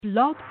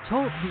Blog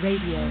Talk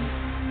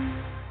Radio.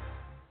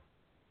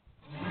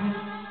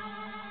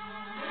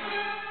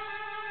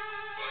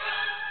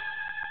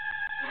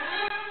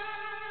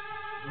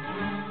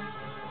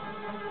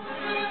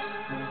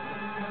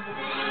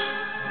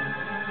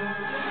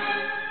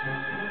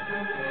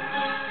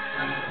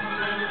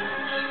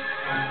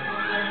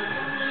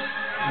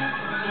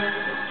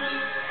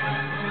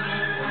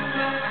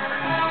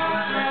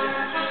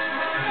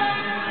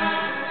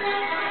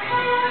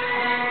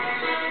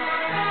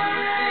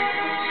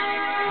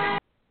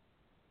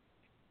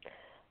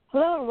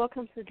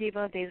 Welcome to the Diva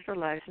of Days for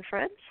Lives and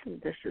Friends.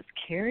 This is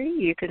Carrie.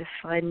 You can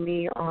find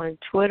me on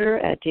Twitter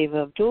at Diva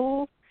of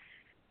DOOL.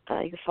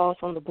 You can follow us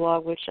on the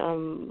blog, which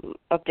I'm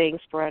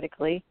updating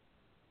sporadically.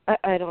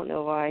 I don't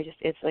know why.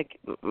 It's like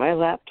my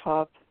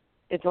laptop,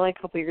 it's only a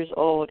couple years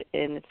old,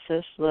 and it's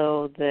so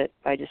slow that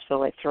I just feel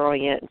like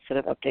throwing it instead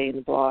of updating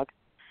the blog.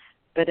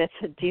 But it's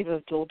at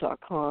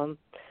divaofdool.com.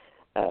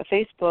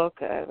 Facebook,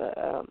 I have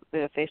a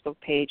Facebook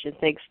page, and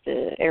thanks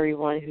to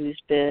everyone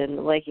who's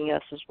been liking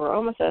us, as we're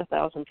almost at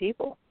 1,000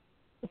 people.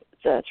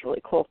 So that's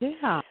really cool.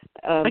 Yeah,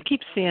 I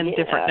keep seeing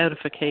different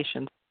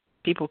notifications.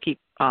 People keep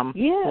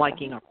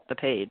liking the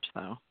page,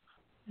 so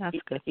that's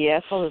good. Yeah,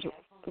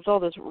 it's all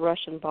those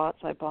Russian bots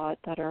I bought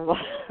that are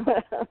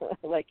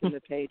liking the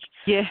page.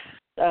 Yeah.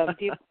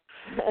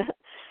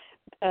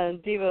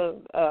 Diva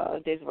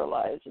Days of Our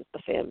Lives is the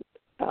fan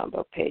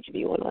book page if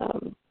you want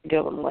to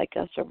go and like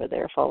us over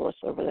there, follow us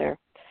over there.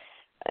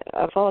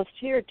 Follow us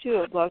here,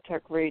 too, at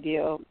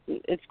Blogtalkradio.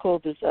 It's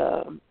called as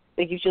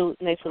it gives you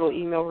a nice little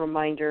email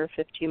reminder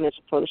 15 minutes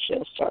before the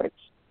show starts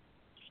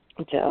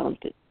to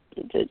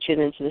tune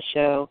into the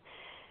show.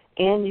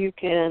 And you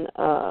can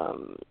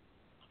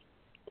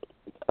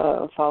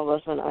follow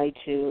us on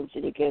iTunes,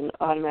 and you can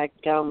automatic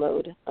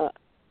download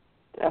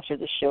after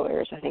the show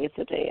airs. I think it's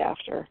the day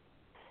after.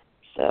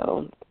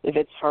 So if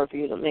it's hard for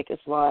you to make us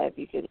live,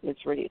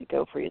 it's ready to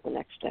go for you the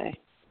next day.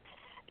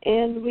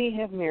 And we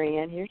have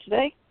Marianne here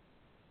today.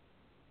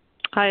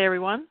 Hi,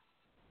 everyone.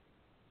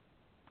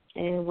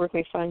 And where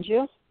can we find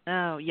you?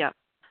 Oh, yeah.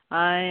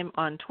 I'm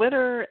on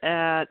Twitter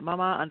at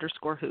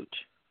mama_hooch.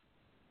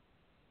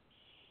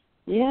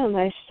 Yeah, and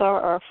I saw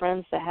our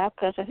friends, the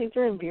Hapkas. I think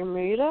they're in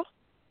Bermuda.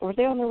 Were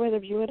they on their way to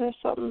Bermuda or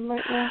something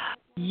right now?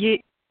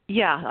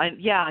 Yeah, I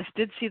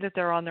did see that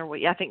they're on their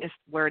way. I think it's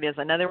where it is.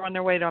 I know they were on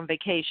their way on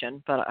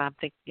vacation, but I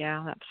think,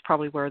 that's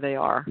probably where they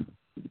are.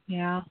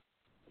 Yeah.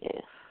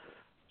 Yeah.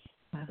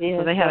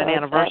 So they had an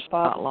anniversary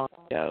not long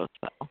ago.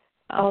 So.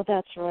 Oh,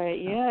 that's right.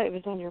 Yeah, it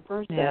was on your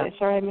birthday. Yeah.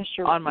 Sorry, I missed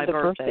your on my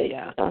birthday.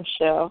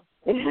 Show.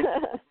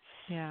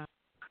 Yeah.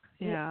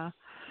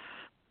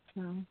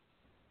 So,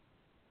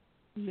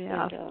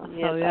 yeah.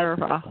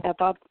 And, at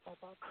Bob.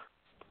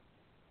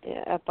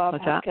 Yeah, at Bob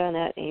Hapka and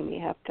at Amy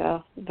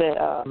Hapka. But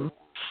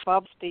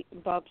Bob's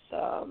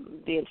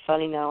being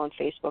funny now on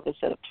Facebook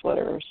instead of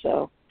Twitter,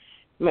 so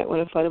you might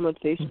want to find him on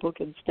Facebook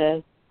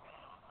instead.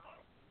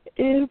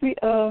 And we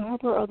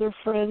have our other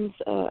friends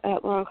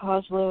at Ron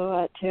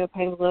Coslow, at Teo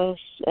Panglos,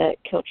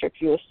 at Kiltrick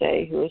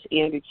USA, who is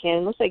Ian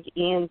Buchanan. Looks like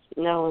Ian's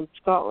now in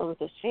Scotland with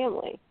his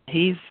family.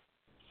 He's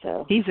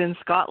in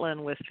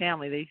Scotland with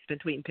family. They've been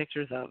tweeting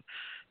pictures of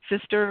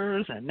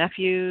sisters and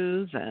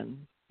nephews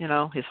and,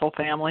 his whole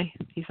family.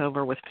 He's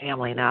over with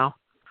family now.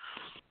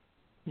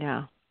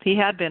 Yeah. He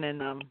had been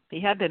in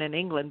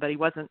England, but he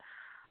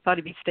thought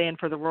he'd be staying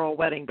for the royal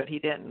wedding, but he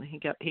didn't. He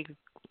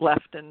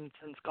left and is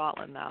in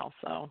Scotland now,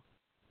 so.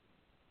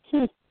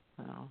 So,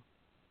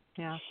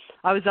 yeah.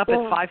 I was up at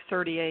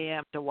 5:30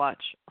 a.m. to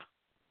watch.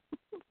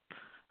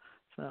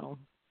 So.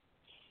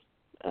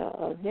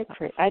 I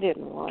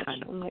didn't watch.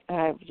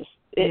 I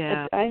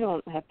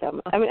don't have that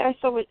much. I mean, I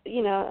saw what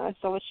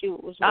she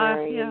was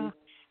wearing. And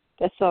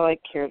that's all I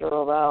cared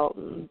about,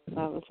 and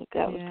I was like,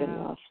 that was good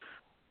enough.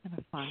 Kind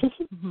of fun.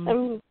 Mm-hmm. I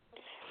mean,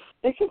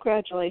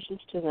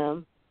 congratulations to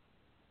them.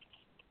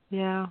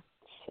 Yeah.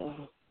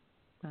 So.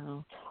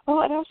 Oh.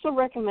 I'd also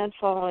recommend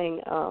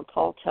following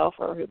Paul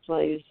Telfer, who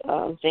plays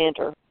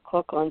Xander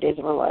Cook on Days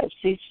of Our Lives.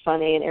 He's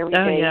funny, and every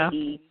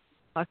day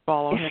I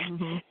follow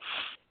him.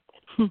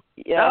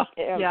 Yeah.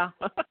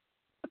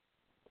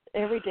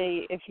 Every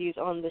day, if he's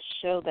on the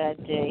show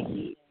that day,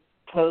 he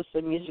posts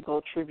a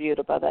musical tribute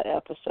about that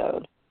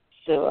episode.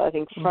 So I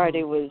think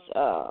Friday was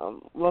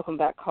Welcome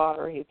Back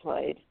Cotter he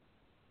played.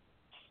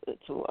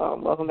 It's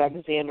Welcome Back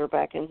Xander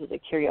back into the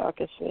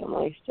Kyriakis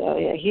family. So,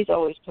 yeah, he's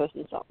always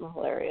posting something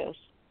hilarious.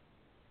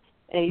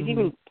 And he's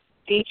even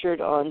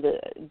featured on the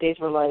Days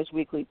of Our Lives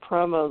weekly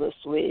promo this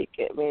week.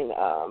 I mean,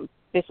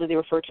 basically they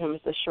refer to him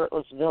as the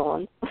shirtless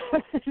villain.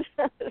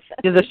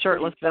 You're the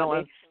shirtless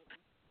villain.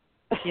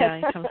 Yeah,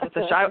 he comes with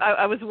the shirt.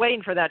 I was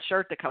waiting for that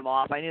shirt to come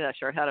off. I knew that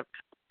shirt had to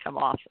come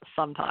off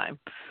sometime.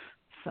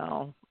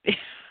 So,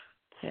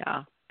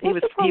 yeah, he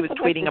was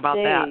tweeting about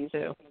that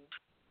too.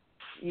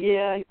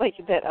 Yeah, like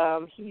that.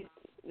 He's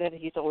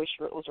always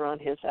shirtless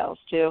around his house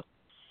too.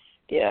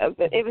 Yeah,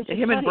 but it was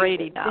him and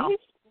Brady now.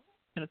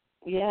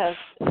 Yes.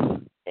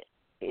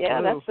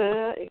 Yeah, that's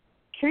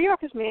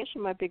Kyriakis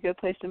Mansion might be a good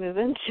place to move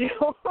into.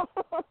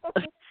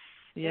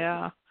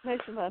 Yeah. Nice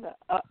amount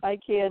of eye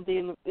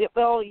candy.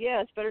 Well,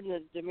 yeah, it's better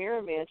than the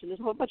DiMera mansion. There's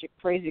a whole bunch of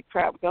crazy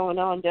crap going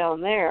on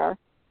down there.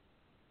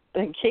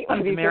 And Kate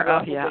might be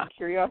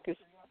curious.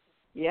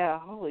 Yeah,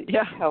 holy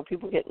cow,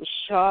 people getting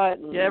shot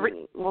and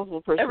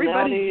multiple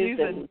personalities.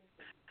 Everybody's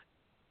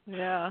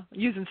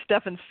using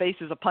Stefan's face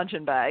as a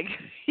punching bag.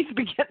 He's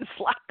been getting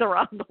slapped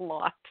around a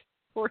lot.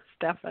 Poor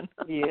Stefan.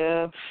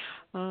 Yeah.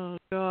 Oh,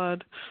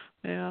 God.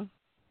 Yeah.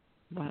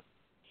 But.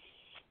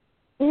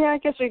 Yeah, I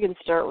guess we can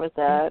start with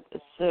that.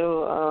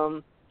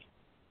 So,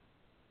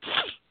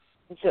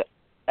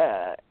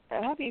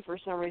 Abby, for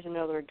some reason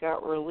or other,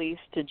 got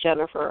released to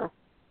Jennifer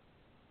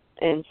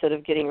instead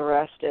of getting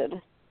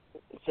arrested.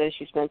 So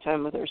she spent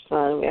time with her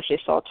son. We actually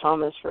saw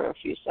Thomas for a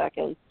few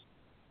seconds.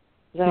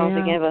 I don't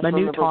think any of us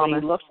remember what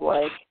he looked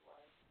like.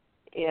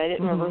 Yeah, I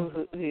didn't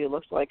remember who he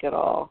looked like at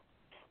all.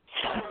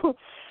 So,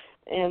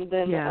 and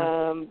then,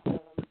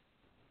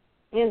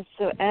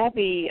 so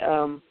Abby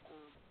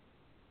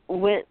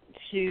went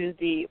to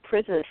the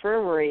prison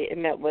infirmary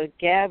and met with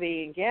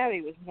Gabby, and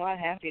Gabby was not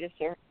happy to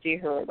see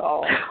her at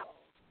all.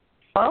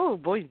 Oh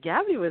boy,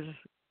 Gabby was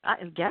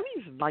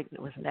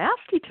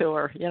nasty to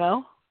her, you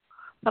know.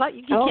 But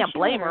you can't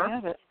blame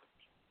her.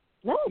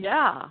 No.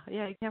 Yeah,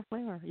 you can't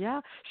blame her.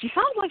 Yeah, she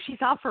sounds like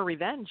she's out for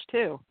revenge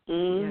too.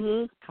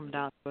 Mhm. Come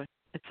down to it.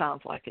 It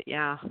sounds like it.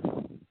 Yeah.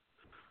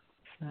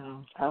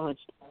 So.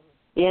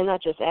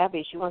 Not just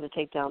Abby. She wanted to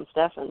take down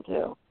Stefan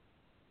too.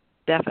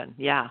 Stefan,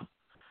 yeah.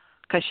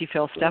 Because she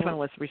feels Stefan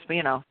was,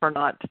 for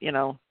not,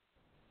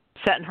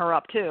 setting her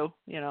up too.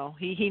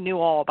 He knew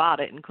all about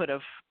it and could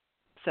have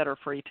set her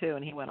free too,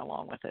 and he went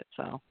along with it.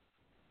 So.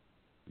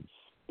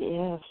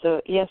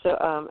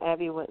 So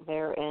Abby went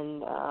there,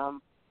 and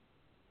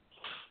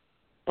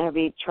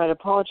Abby tried to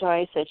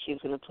apologize, said she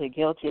was going to plead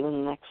guilty, and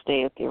then the next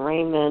day at the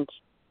arraignment,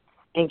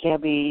 and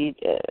Gabby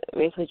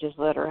basically just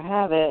let her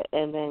have it,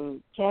 and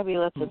then Gabby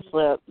lets it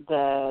slip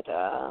that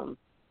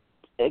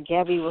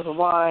Gabby with a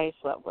Y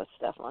slept with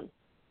Stefan.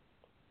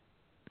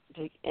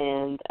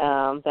 And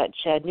that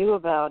Chad knew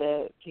about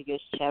it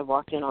because Chad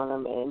walked in on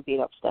him and beat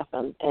up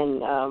Stefan.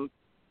 And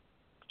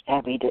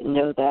Abby didn't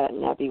know that,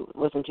 and Abby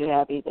wasn't too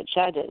happy that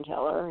Chad didn't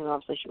tell her, and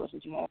obviously she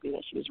wasn't too happy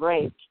that she was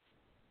raped.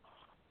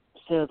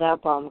 So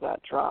that bomb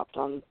got dropped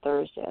on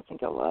Thursday, I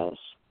think it was.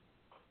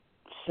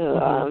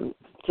 So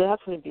so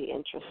that's going to be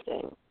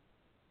interesting.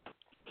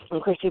 And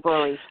of course, people are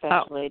already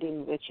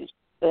speculating that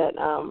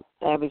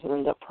Abby's going to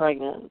end up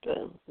pregnant, but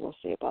we'll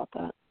see about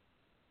that.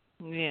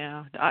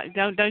 Yeah.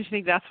 Don't you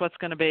think that's what's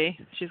going to be?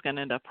 She's going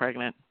to end up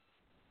pregnant.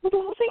 Well, the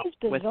whole thing is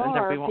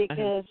bizarre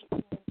because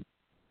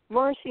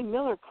Marcy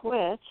Miller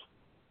quit,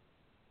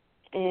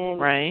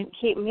 and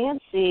Kate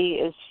Mancy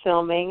is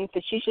filming,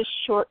 but she's just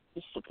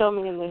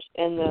filming in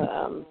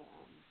the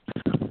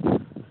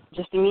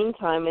just the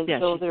meantime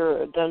until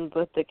they're done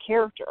with the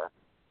character.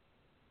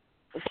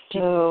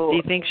 So do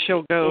you think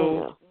she'll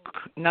go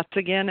nuts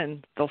again,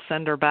 and they'll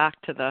send her back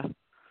to the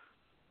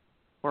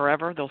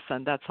wherever they'll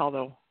send? That's how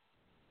they'll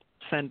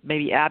send.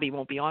 Maybe Abby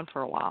won't be on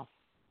for a while.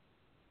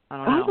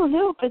 I don't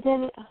know. But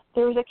then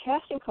there was a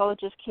casting call that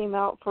just came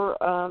out for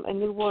a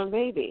newborn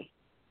baby.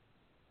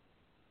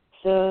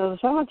 So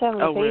someone's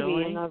having a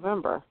baby in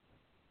November.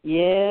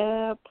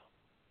 Yep.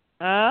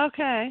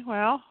 Okay.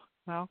 Well,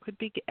 could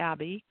be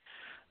Abby.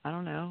 I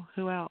don't know.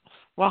 Who else?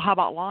 Well, how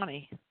about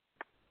Lonnie?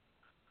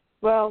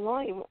 Well,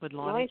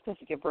 Lonnie's supposed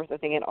to give birth, I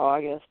think, in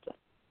August.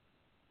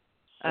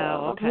 So,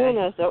 okay. Who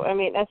knows? So, I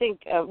mean, I think,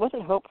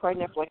 wasn't Hope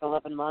pregnant for like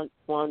 11 months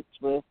once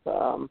with,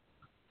 was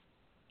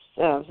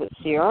it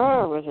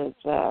Ciara or was it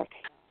Zach?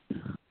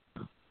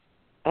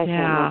 I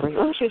can't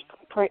remember. Oh, she was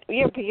pregnant.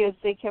 Yeah, because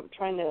they kept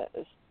trying to,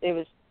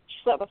 she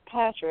slept with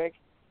Patrick,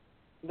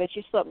 but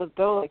she slept with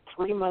Bo like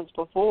 3 months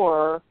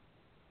before,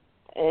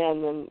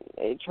 and then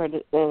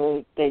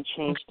they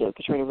changed it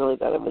to try to really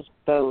that it was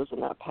Bo's and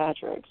not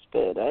Patrick's.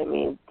 But I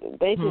mean,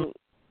 they didn't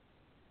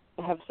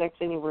have sex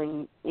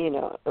anywhere,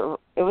 or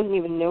it wasn't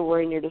even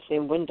nowhere near the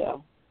same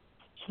window.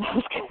 So that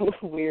was kind of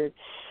weird.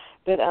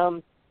 But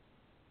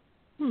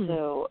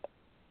so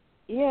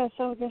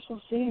I guess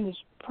we'll see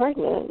who's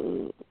pregnant.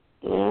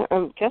 And,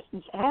 I guess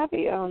it's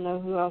Abby. I don't know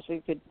who else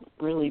it could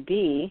really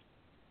be.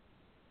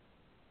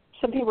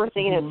 Some people are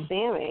thinking it's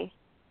Sammy.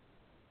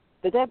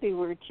 But that'd be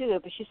weird too, though.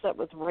 But she slept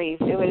with Rafe.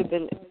 She would have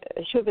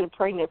been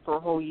pregnant for a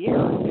whole year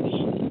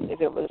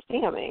if it was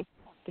Sammy.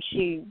 But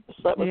she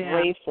slept with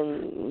Rafe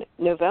in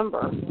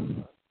November.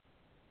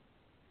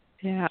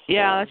 Yeah,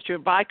 that's true.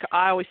 But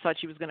I always thought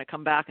she was going to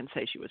come back and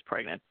say she was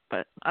pregnant.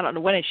 But I don't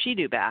know. When is she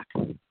due back?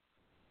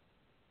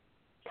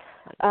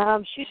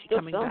 She's still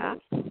coming filming. back.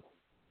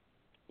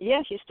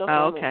 Yeah, she's still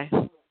filming. Oh,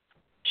 okay.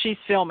 She's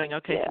filming.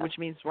 Okay, yeah. Which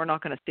means we're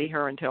not going to see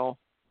her until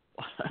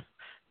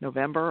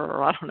November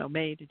or I don't know,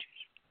 May.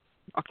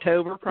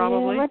 October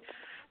probably. Yeah,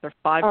 they're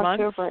 5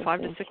 months,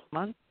 5 to 6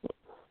 months.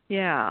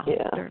 Yeah,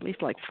 they're at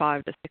least like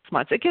 5 to 6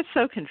 months. It gets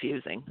so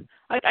confusing.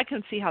 I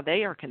can see how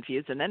they are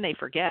confused, and then they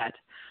forget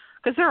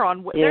because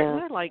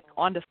they're like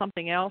onto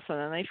something else, and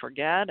then they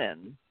forget,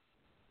 and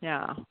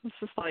it's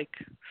just like,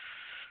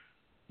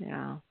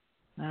 I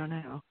don't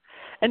know.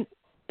 And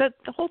But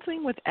the whole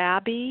thing with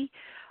Abby,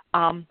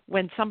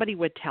 when somebody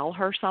would tell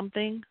her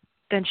something,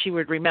 then she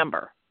would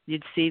remember.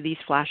 You'd see these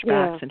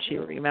flashbacks and she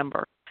would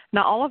remember.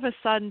 Now, all of a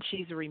sudden,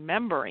 she's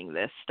remembering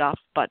this stuff,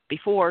 but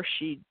before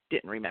she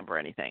didn't remember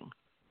anything.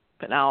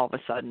 But now, all of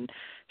a sudden,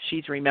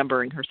 she's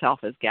remembering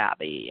herself as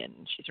Gabby, and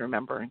she's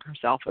remembering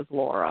herself as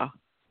Laura.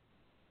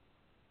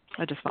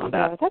 I just found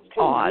that that's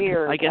odd.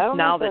 weird. I guess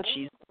now that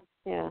she's...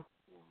 Yeah.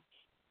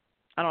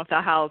 I don't know if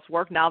that's how it's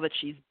worked now that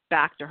she's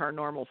back to her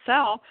normal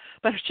self,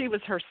 but if she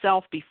was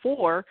herself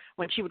before,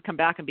 when she would come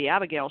back and be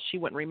Abigail, she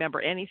wouldn't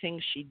remember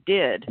anything she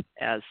did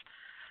as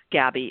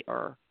Gabby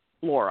or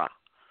Laura.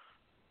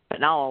 But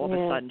now all of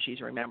a sudden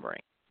she's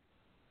remembering,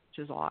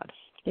 which is odd.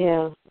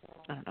 Yeah.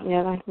 I don't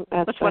know.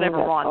 Yeah, that's whatever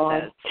Ron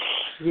odd.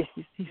 says.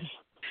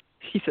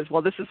 He says,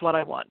 well, this is what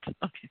I want.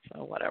 Okay,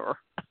 so whatever.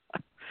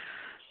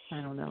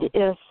 I don't know.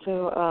 Yeah,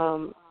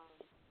 so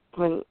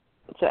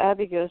So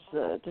Abby goes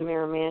to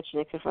DiMera mansion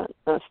to confront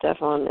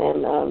Stefan,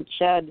 and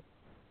Chad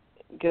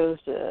goes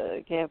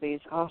to Gabby's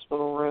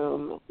hospital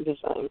room because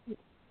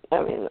I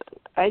don't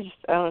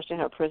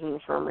understand how prison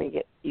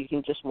infirmary you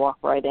can just walk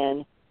right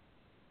in,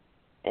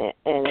 and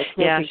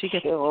it's she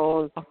gets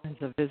all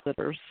kinds of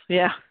visitors.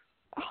 Yeah.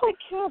 Oh my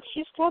God,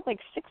 she's got like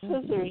 6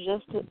 visitors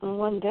just in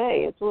one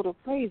day. It's a little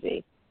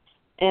crazy,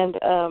 and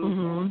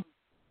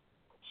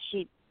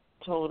she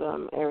told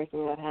him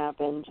everything that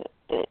happened,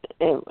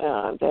 and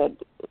that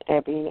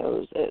Abby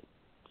knows that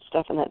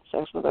Stefan had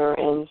sex with her,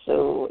 and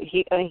so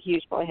I think he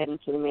was probably heading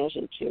to the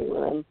mansion too.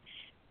 And then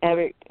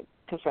Abby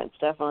confronts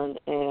Stefan,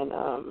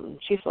 and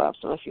she slaps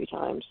him a few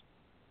times.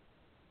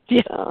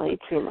 Yeah,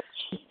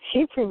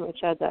 he pretty much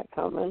had that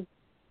coming.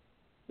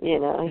 You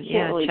know, he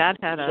can't really Chad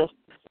had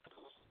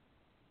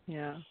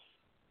and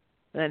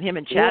then him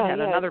and Chad had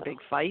another big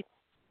fight.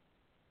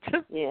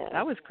 Yeah,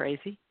 that was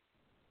crazy.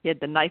 He had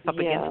the knife up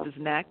against his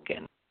neck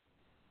and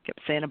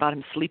kept saying about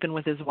him sleeping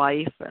with his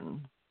wife,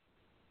 and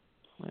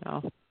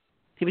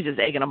he was just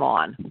egging him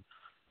on.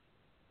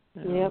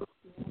 Yep.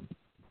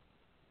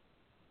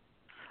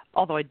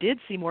 Although I did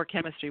see more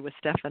chemistry with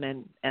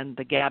Stefan and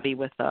the Gabby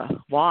with the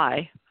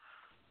Y.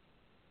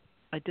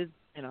 I did,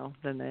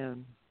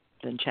 than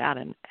Chad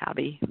and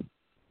Abby.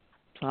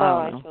 So,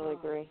 I totally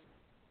agree.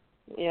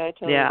 Yeah, I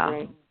totally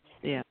agree.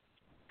 Yeah.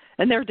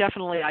 And they're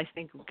definitely, I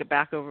think,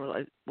 back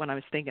over when I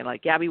was thinking,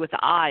 like, Gabby with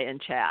the I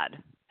and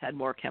Chad had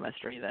more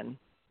chemistry than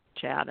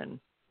Chad and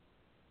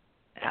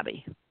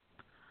Abby.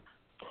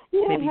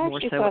 Yeah, maybe more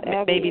so.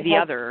 Maybe the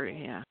other,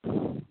 Yeah,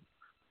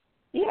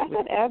 I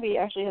thought Abby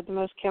actually had the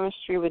most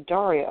chemistry with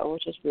Dario,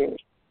 which is weird.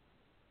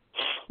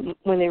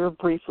 When they were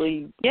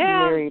briefly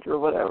married or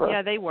whatever.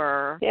 Yeah, they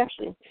were.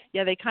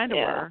 Yeah, they kind of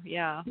were.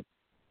 Yeah.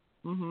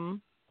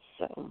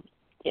 So.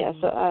 Yeah,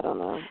 so I don't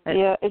know.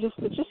 It just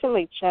seemed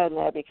like Chad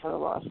and Abby kind of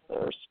lost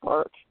their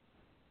spark.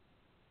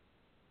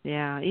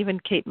 Yeah, even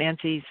Kate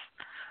Mancy's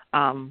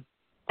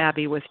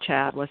Abby with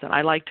Chad wasn't.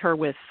 I liked her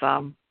with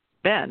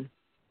Ben.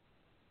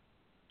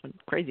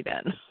 Crazy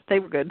Ben. They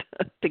were good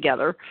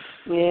together.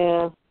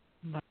 Yeah.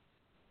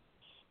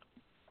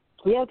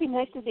 Yeah, it'd be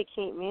nice to see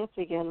Kate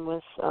Mancy again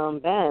with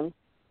Ben.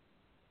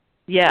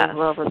 Yeah.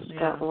 Robert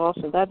Scott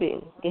Wilson.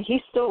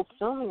 He's still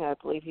filming, I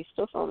believe. He's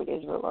still filming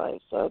Days of Our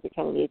Lives, so it'd be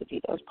kind of neat if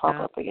he does pop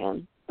up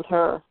again with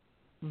her.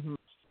 It'd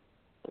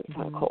be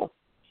kind of cool.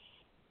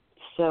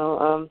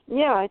 So,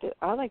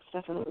 I like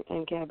Stefan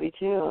and Gabby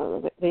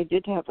too. They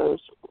did have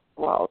those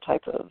wild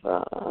type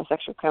of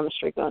sexual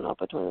chemistry going on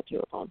between the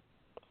two of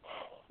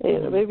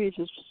them. Maybe it's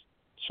just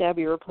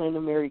shabby or playing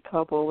a married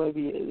couple.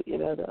 Maybe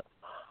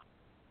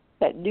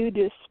that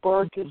nudist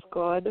spark is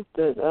gone.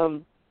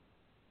 That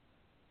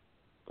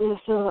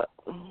so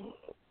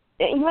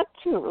what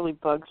too really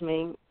bugs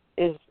me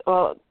is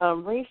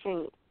Rafe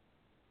and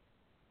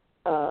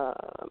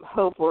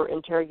Hope were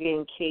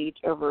interrogating Kate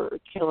over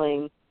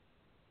killing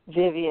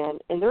Vivian,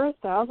 and they're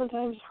 1,000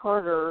 times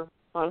harder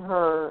on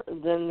her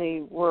than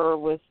they were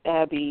with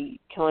Abby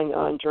killing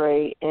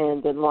Andre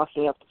and then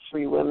locking up the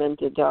 3 women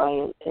to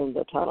die in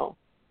the tunnel.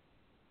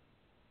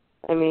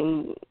 I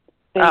mean,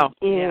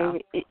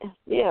 and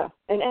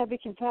Abby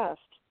confessed.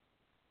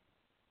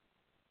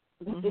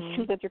 But it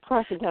seems that they're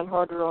cracking down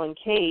harder on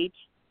Kate,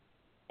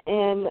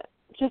 and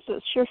just the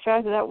sheer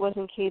fact that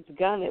wasn't Kate's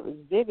gun, it was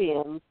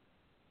Vivian's,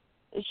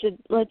 it should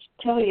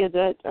tell you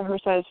that her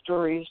side of the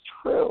story is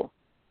true.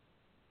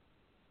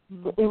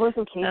 It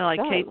wasn't Kate's gun.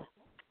 Kate,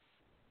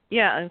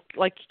 and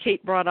like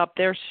Kate brought up,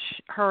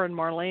 her and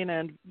Marlena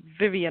and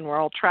Vivian were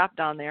all trapped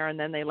down there, and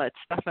then they let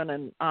Stefan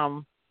and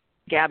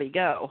Gabby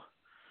go.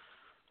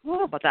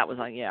 Well, but that was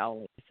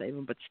I'll save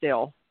them, but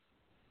still.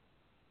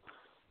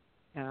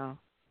 Yeah.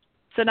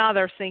 So now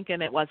they're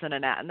thinking it wasn't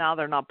now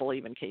they're not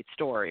believing Kate's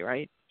story,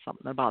 right?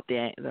 Something about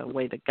the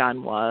way the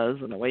gun was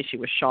and the way she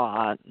was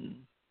shot. And...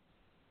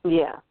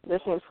 Yeah, they're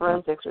saying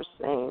forensics are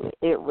saying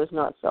it was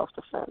not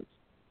self-defense.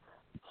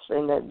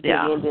 Saying that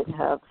Vivian didn't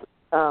have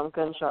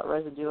gunshot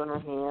residue on her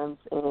hands,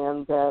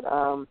 and that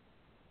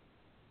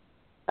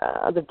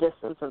the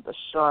distance of the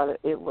shot,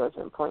 it was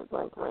in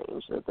point-blank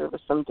range, that there was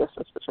some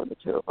distance between the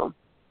two of them.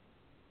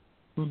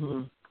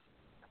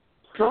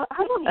 So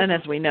I don't and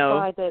as we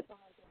know, that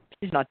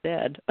she's not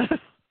dead.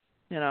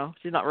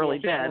 She's not really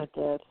dead. She's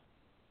not dead.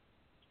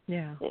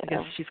 Yeah, I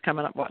guess she's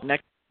coming up,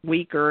 next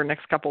week or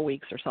next couple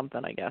weeks or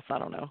something, I guess. I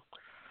don't know.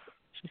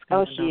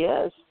 She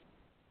is?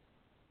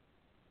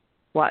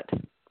 What?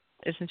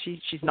 Isn't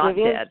she? She's not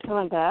Vivian's dead.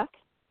 coming back?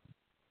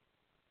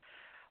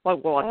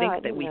 Well, I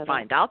think that we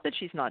find out that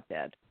she's not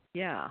dead.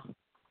 Yeah.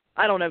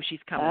 I don't know if she's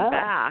coming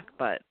back,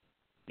 but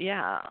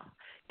yeah.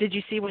 Did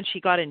you see when she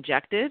got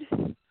injected?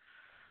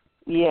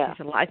 Yeah.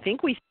 I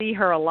think we see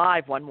her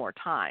alive one more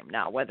time.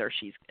 Now, whether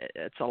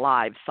it's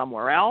alive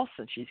somewhere else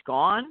and she's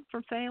gone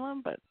from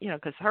Salem, but,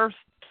 because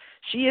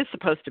she is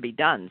supposed to be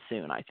done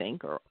soon, I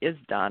think, or is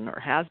done or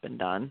has been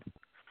done.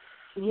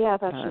 Yeah, I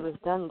thought she was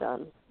done.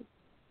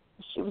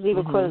 She was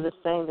even quoted as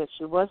saying that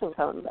she wasn't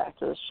coming back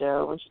to the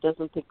show and she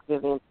doesn't think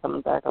Vivian's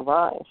coming back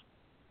alive.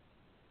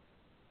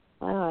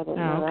 Oh, I didn't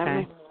know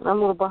that. I'm a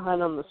little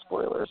behind on the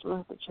spoilers. I'm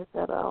going to have to check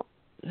that out.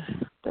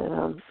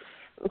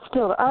 But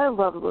still, I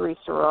love Theresa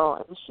Rowe,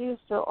 and she is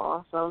so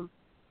awesome.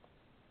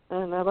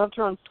 And I loved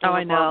her on Skin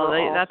I know.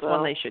 Also. That's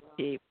one they should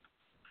keep.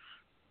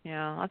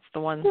 Yeah, that's the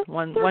one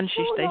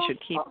they should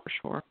keep for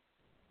sure.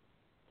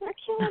 They're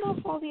killing off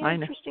all the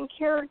interesting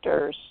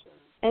characters.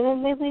 And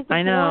then they leave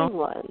the boring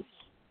ones.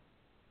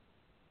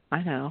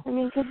 I know. I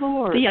mean, good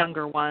Lord. The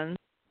younger ones.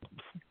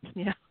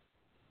 Yeah.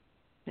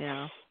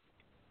 Yeah.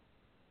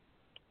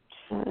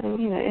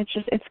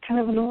 It's kind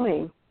of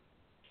annoying.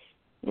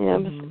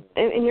 And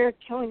you're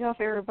killing off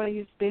everybody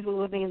who's basically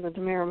living in the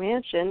DiMera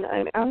mansion.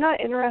 I'm not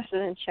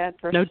interested in Chad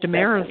versus No,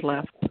 DiMera's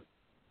left.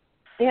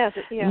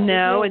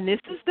 No, and this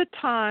is the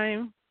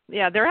time.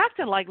 Yeah, they're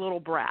acting like little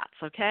brats,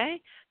 okay?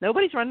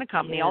 Nobody's running the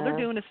company. Yeah. All they're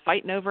doing is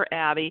fighting over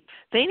Abby.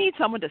 They need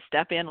someone to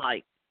step in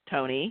like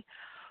Tony,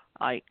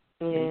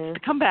 to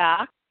come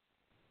back,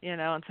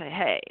 and say,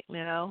 hey,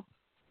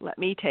 let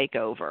me take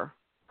over.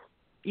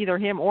 Either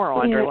him or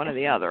Andre, one or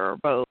the other, or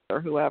both,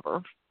 or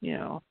whoever,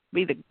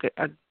 be the good,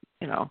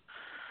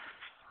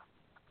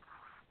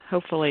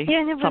 hopefully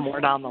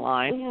somewhere down the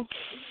line. Yeah.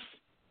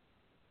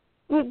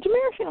 The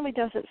DiMera family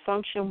doesn't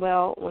function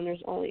well when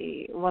there's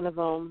only one of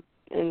them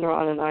and they're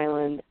on an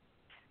island.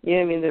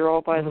 They're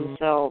all by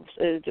themselves.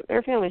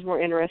 Their family's more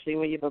interesting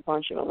when you have a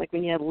bunch of them. Like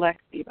when you had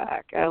Lexi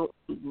back. I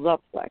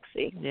love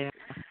Lexi. Yeah.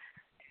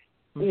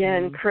 Yeah,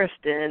 and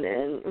Kristen.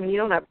 And when you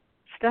don't have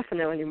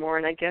Stefano anymore,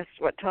 and I guess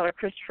what Tyler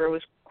Christopher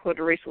was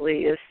quoted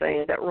recently is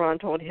saying that Ron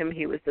told him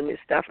he was the new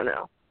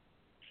Stefano.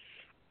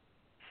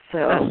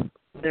 So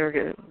they're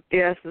going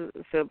to,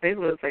 so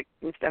basically it's like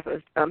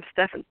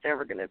Stefan's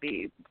never going to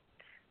be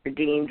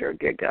redeemed or a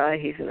good guy.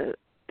 He's going to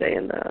stay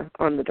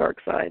on the dark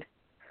side.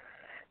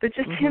 But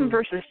just him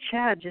versus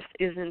Chad just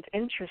isn't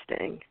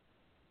interesting.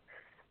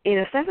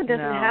 Stefan doesn't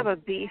have a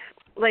beef.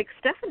 Like,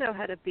 Stefano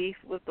had a beef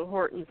with the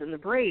Hortons and the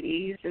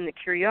Bradys and the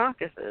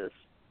Kiriakis'. So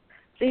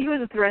he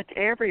was a threat to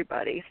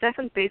everybody.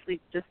 Stefan's basically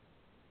just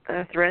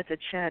a threat to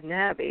Chad and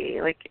Abby.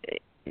 Like,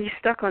 he's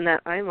stuck on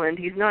that island.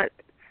 He's not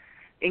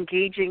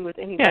engaging with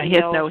anybody else. Yeah, he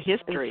has no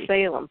history in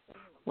Salem.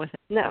 With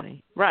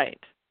anybody. No. Right.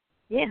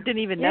 Yeah. Didn't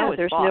even know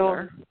his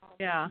father.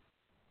 Yeah.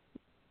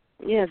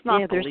 Yeah, it's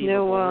not there's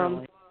no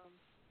really.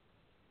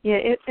 Yeah,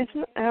 it's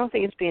not, I don't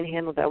think it's being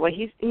handled that way.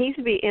 He needs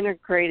to be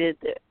integrated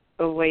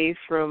away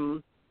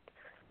from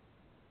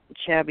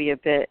Chabby a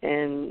bit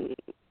and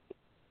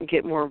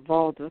get more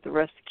involved with the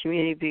rest of the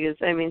community because,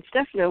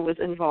 Stefano was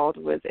involved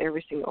with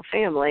every single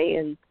family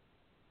and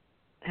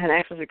had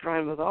access to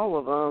crime with all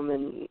of them,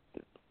 and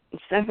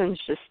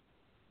Stefan's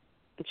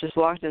just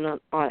locked in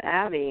on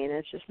Abby, and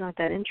it's just not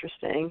that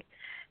interesting.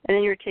 And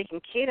then you're taking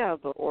Kate out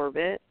of the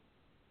orbit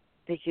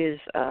because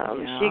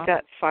she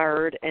got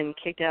fired and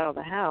kicked out of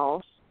the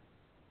house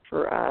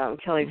for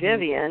Kelly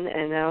Vivian,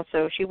 and now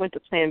so she went to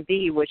Plan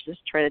B, which is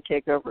try to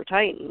take over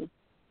Titan.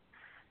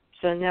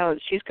 So now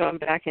she's gone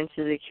back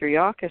into the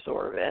Kiriakis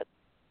orbit.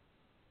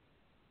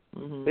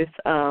 With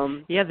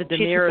the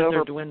DiMeras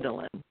are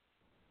dwindling,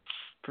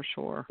 for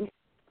sure.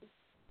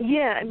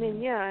 Yeah,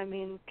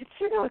 considering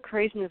all the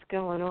craziness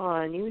going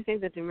on, you would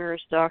think that DiMera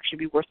stock should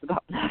be worth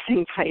about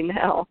nothing by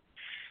now.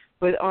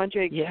 With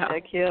Andre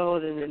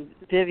killed and then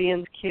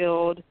Vivian's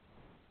killed,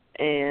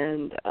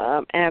 and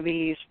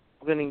Abby's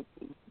going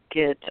to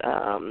get,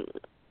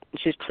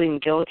 she's pleading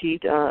guilty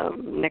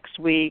next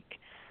week.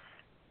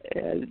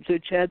 So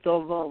Chad's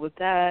all involved with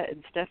that,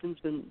 and Stefan's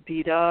been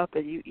beat up,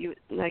 and you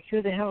like,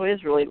 who the hell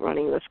is really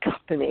running this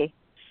company?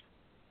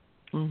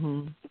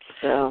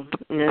 So,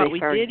 but we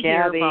did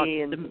hear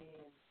Gabby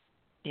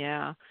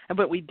about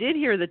but we did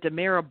hear that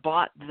DiMera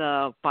bought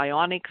the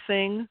bionic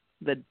thing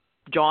that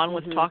John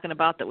was talking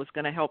about that was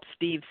going to help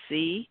Steve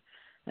see,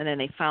 and then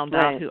they found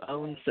out who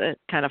owns it.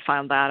 Kind of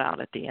found that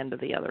out at the end of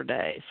the other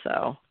day.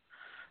 So,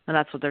 and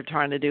that's what they're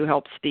trying to do: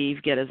 help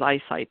Steve get his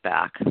eyesight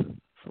back.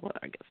 So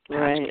I guess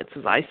Patch gets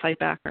his eyesight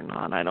back or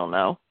not, I don't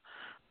know.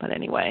 But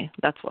anyway,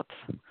 that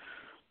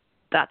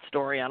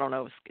story, I don't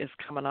know if is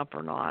coming up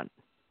or not.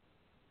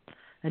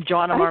 And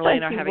John and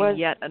Marlena are having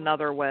yet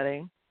another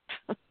wedding.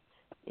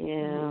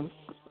 Yeah.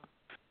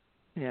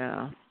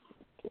 Yeah.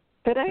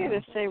 But I got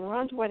to say,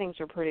 Ron's weddings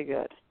are pretty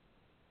good.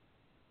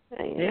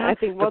 Yeah, I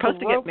think they're supposed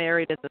to get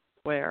married at the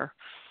square.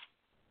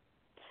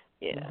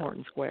 Yeah. In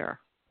Horton Square.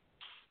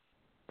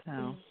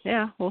 So,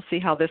 yeah, we'll see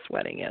how this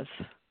wedding is.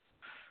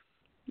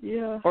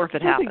 Yeah. Or if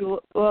it happens.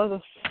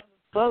 Well,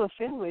 the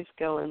family's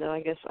going, though.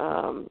 I guess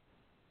Bill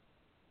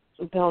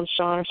and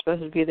Sean are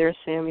supposed to be there.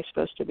 Sammy's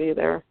supposed to be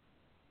there.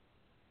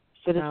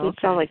 So it doesn't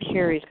sound like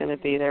Carrie's going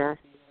to be there.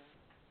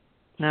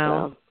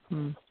 No.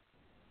 So.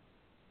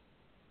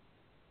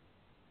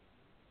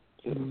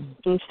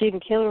 And Steve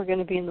and Kayla are going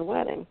to be in the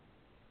wedding.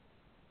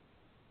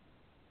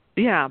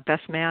 Yeah,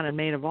 best man and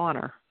maid of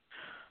honor.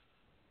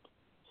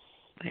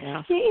 They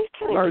asked,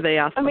 they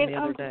asked them the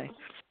other day.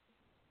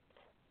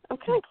 I'm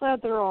kind of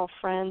glad they're all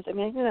friends. I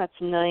mean, I think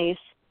that's nice.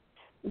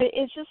 But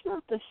it's just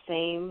not the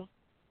same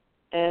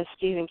as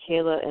Steve and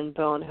Kayla and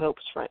Bo and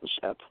Hope's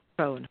friendship.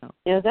 Bo and Hope.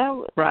 Yeah,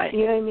 that. Right.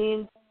 You know what I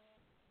mean?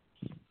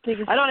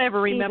 Because I don't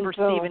ever remember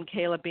Steve and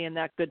Kayla being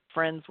that good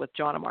friends with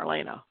John and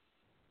Marlena.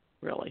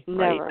 Really.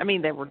 Never. Right? I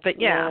mean, they were. But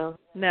yeah.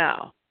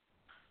 No.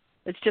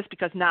 It's just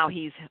because now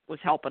he was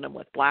helping him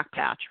with Black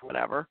Patch or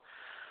whatever.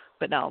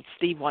 But now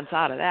Steve wants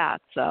out of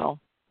that, so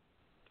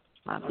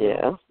I don't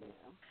know.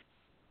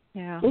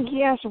 Yeah. And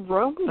he asked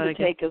Roman to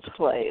take his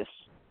place.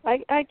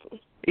 I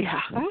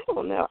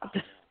don't know.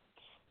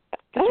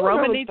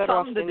 Roman needs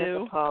something to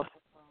do.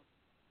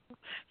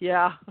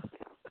 Yeah.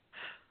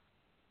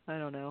 I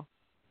don't know.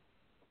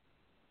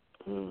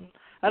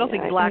 I don't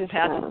think Black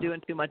Patch is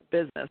doing too much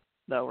business,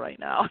 though, right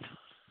now.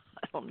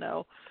 I don't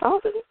know.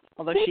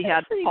 Although she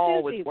had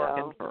Paul was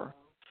working for.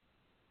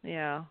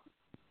 Yeah.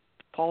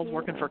 Paul's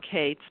working for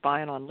Kate,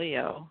 spying on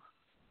Leo.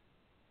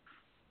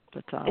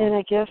 But, and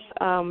I guess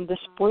the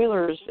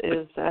spoilers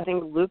is I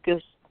think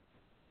Lucas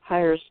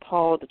hires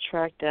Paul to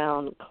track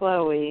down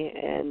Chloe,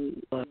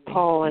 and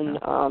Paul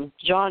and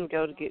John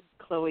go to get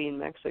Chloe in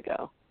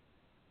Mexico.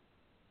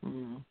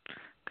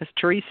 Because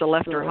Theresa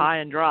left her high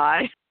and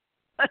dry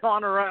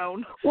on her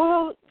own.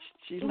 Well,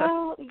 you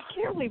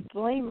can't really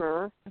blame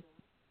her.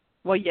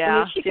 Well, yeah, I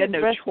mean, she had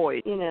no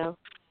choice. You know.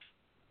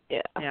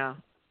 Yeah. Yeah.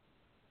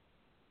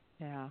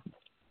 Yeah.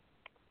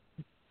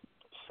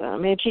 So, I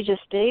mean, if she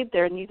just stayed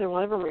there, neither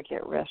one of them would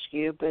get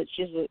rescued, but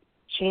she has a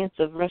chance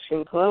of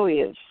rescuing Chloe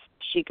if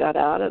she got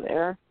out of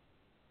there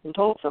and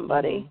told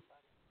somebody.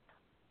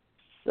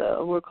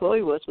 So, where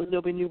Chloe was, when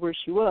nobody knew where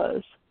she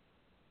was.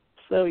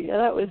 So, yeah,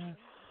 that was...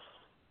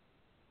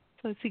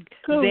 So, I think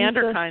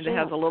Xander kind of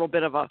has a little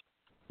bit of a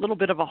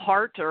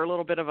heart, or a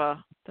little bit of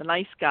the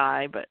nice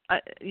guy, but,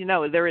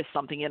 there is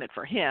something in it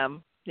for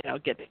him,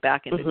 gets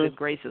back into good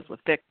graces with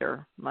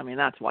Victor. I mean,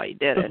 that's why he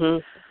did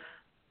it.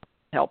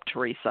 Helped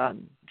Theresa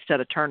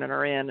instead of turning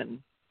her in, and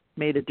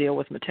made a deal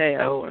with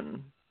Mateo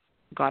and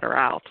got her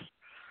out.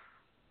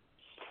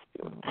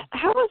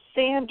 How was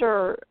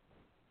Xander,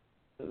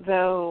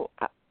 though?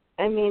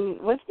 I mean,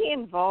 was he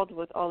involved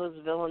with all those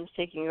villains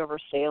taking over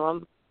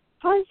Salem?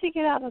 How did he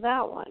get out of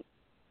that one?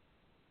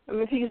 I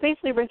mean, because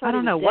basically everybody thought he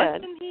was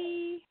dead. Wasn't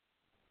he?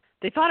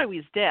 They thought he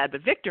was dead,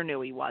 but Victor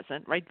knew he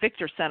wasn't, right?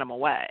 Victor sent him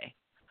away.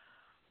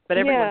 But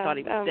everyone thought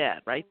he was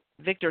dead, right?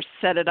 Victor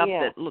set it up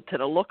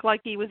to look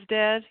like he was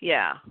dead.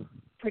 Yeah.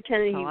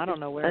 Pretending he was, I don't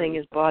know where. I think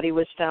his body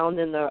was found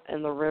in the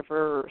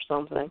river or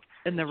something.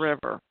 In the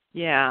river.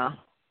 Yeah.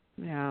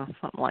 Yeah,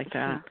 something like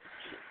that.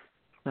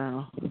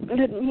 So. But,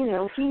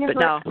 he never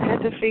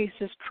had to face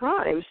his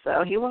crimes,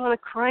 though. He went on a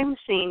crime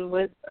scene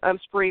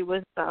spree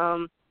with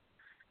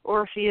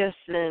Orpheus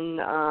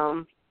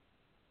and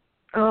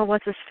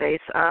what's his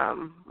face?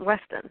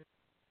 Weston.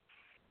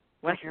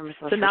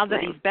 So now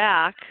that he's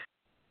back,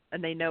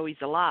 and they know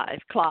he's alive,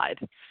 Clyde.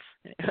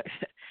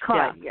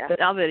 Yeah. But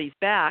now that he's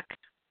back,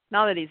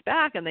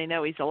 and they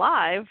know he's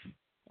alive,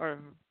 are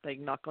they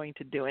not going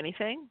to do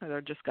anything? Or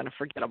they're just going to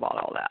forget about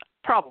all that?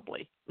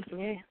 Probably.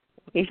 Yeah.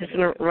 He's just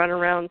going to run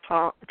around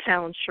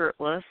town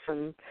shirtless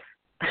and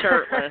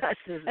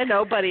and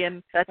nobody,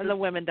 and the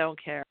women don't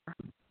care.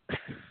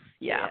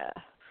 Yeah.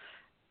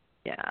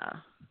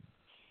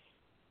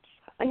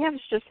 I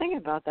was just thinking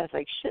about that. It's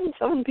like, shouldn't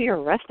someone be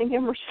arresting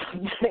him or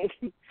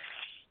something?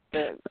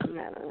 But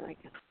I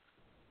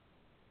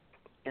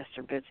guess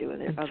they're busy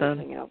with it. Other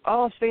thing else.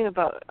 Oh, speaking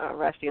about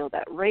arresting,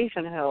 that Rafe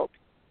and Hope.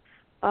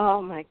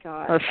 Oh my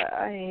God,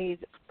 they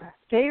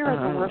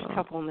are the worst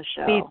couple in the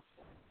show.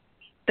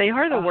 They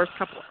are the worst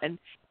couple. And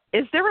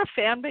is there a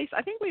fan base?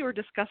 I think we were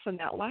discussing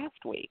that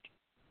last week.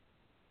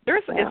 Is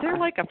there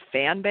like a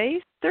fan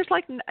base? Is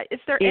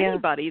there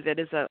anybody that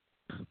is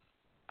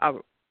I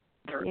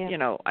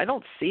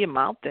don't see them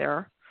out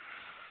there.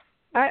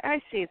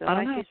 I see them.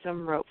 I see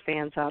some Rope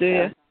fans out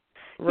there. Do you?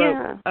 Rope.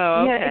 Yeah.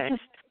 Oh, okay.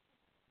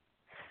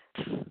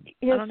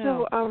 Yeah, I don't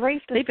know. So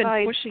Rafe they've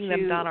been pushing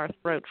them down our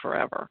throat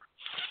forever.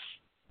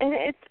 And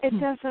it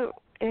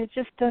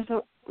just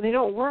doesn't. They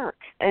don't work.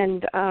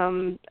 And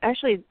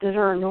actually,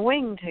 they're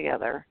annoying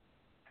together.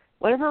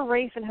 Whenever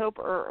Rafe and Hope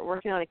are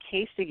working on a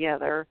case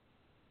together,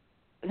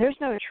 there's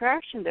no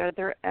attraction there.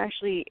 They're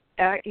actually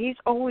he's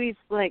always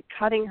like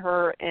cutting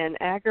her and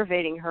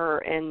aggravating her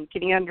and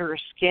getting under her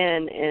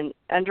skin and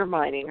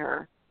undermining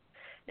her.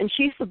 And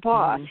she's the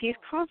boss. He's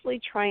constantly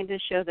trying to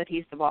show that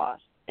he's the boss.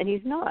 and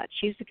he's not.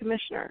 She's the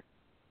commissioner.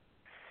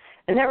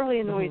 And that really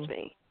annoys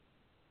me.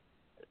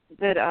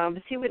 But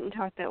he wouldn't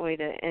talk that way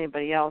to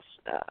anybody else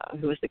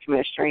who was the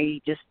commissioner.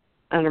 He just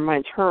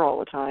undermines her all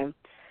the time.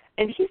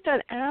 And he's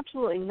done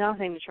absolutely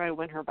nothing to try to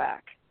win her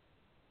back,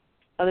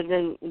 other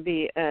than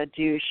be a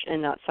douche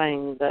and not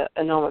signing the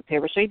annulment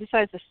paper. So he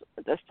decides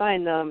to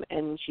sign them,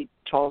 and she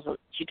tells him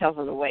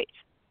to wait.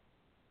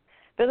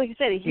 But like I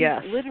said,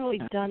 he's literally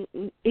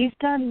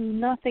done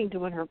nothing to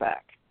win her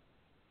back,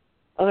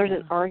 other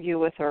than argue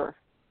with her.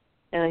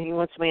 And he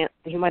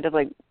might have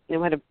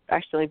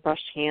accidentally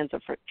brushed hands a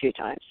few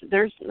times.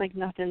 There's like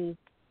nothing.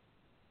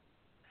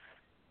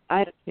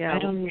 I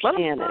don't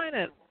understand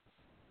it.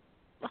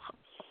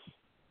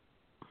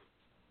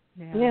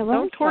 Yeah,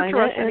 don't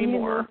torture us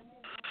anymore.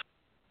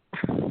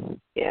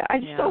 Yeah, I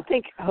just don't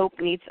think Hope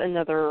needs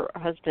another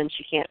husband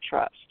she can't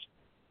trust.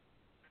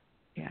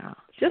 Yeah,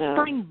 just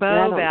bring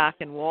Bo back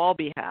and we'll all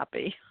be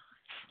happy.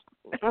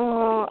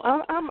 Oh,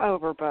 I'm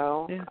over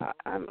Bo. Yeah.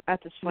 I'm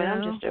at this point.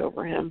 I'm just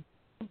over him.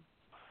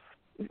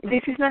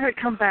 Because he's not going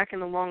to come back in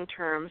the long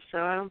term, so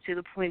I don't see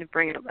the point of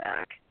bringing him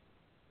back.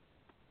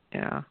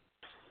 Yeah.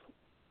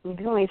 You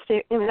can only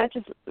stay. I mean, that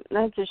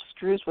just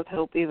screws with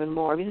Hope even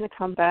more. If he's going to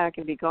come back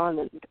and be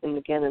gone and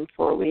again in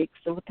 4 weeks,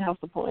 so what the hell's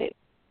the point?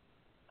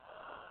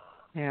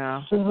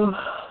 Yeah. So,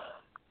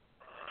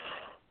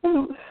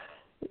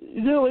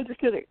 no one's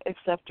going to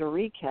accept a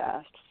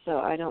recast, so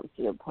I don't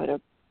see the point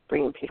of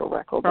bringing Peter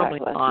Reckle back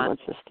unless he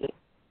wants to stay.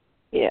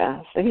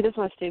 Yeah, so if he doesn't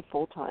want to stay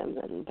full time,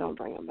 then don't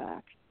bring him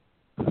back.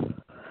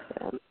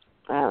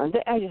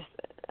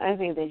 I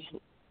think they just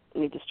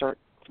need to start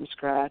from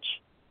scratch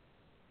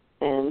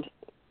and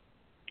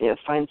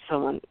find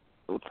someone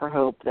for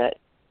Hope that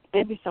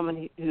maybe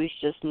someone who's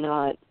just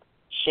not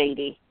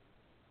shady.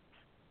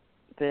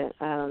 But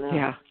I don't know.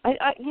 Yeah.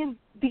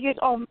 Because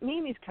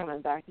Mimi's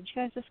coming back. Did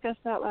you guys discuss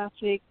that last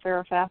week?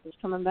 Farrah Fawcett is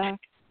coming back.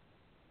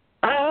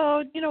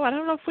 Oh, I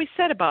don't know if we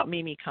said about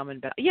Mimi coming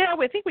back. Yeah,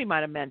 I think we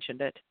might have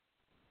mentioned it.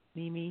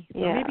 Mimi,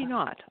 or maybe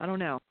not. I don't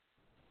know.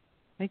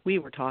 I think we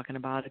were talking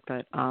about it,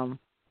 but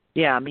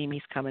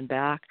Mimi's coming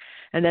back,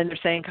 and then they're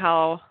saying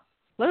how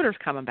Loder's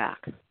coming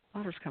back.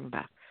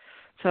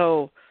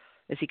 So,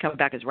 is he coming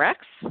back as Rex?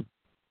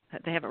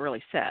 They haven't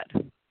really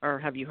said, or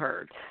have you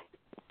heard?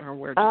 Or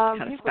we're just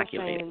kind of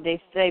speculating.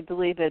 They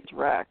believe it's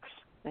Rex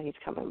that he's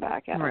coming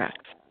back as. Rex.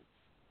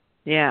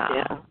 Yeah.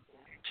 Which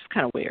is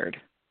kind of weird.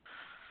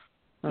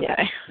 Okay.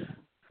 Yeah.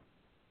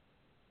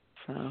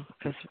 So,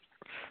 because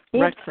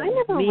Rex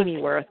and Mimi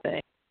were a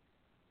thing.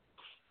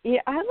 Yeah,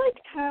 I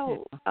liked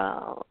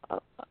Kyle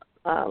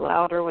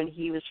Louder when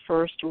he was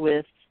first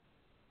when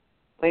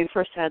he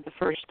first had the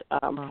first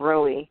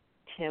Broy,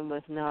 Tim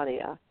with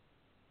Nadia.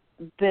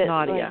 But,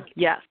 Nadia,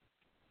 yes.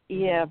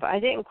 Yeah, but I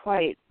didn't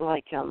quite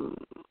like him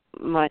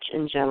much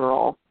in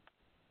general.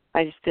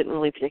 I just didn't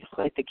really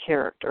particularly like the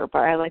character. But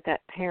I like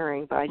that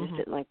pairing, but I just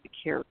didn't like the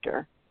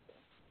character.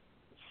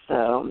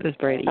 So it's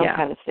Brady, I'm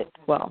kind of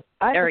well,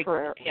 Eric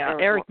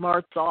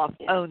Martzoff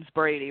owns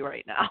Brady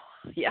right now.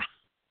 Yeah.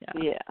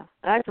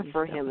 I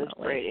prefer him as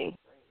Brady.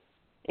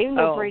 Even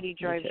though Brady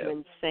drives you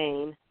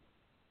insane.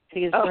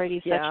 Because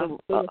Brady's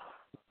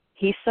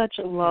he's such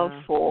a love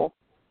fool.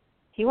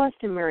 He wants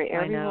to marry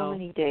every woman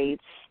he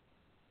dates.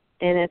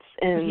 But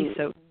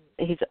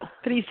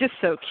he's just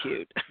so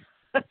cute.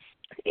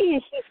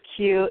 He's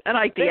cute. And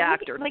I like the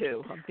actor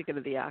too. I'm thinking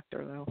of the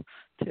actor though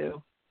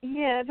too.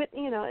 Yeah, but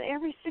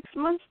every 6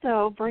 months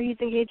though, Brady's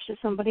engaged to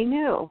somebody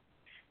new.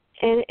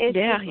 And it's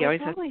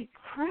holy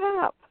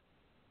crap.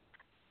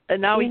 And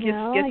now he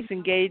just gets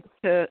engaged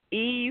to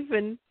Eve,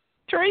 and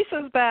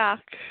Theresa's back.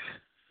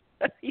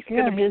 He's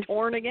going to be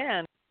torn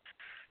again.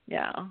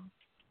 Yeah.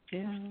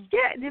 Then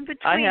between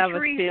I have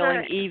Theresa, a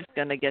feeling Eve's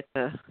going to get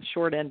the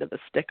short end of the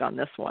stick on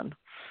this one.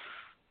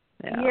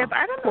 Yeah, but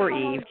I don't know how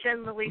Eve.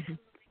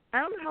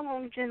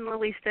 long Jen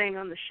Lily's staying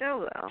on the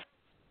show though.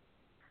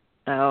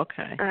 Oh,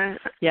 okay. I'm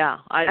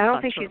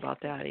not sure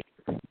about that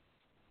either.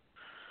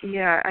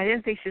 Yeah, I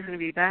didn't think she was going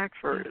to be back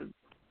for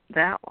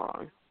that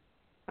long.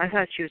 I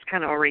thought she was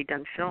kind of already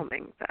done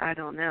filming, but I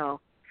don't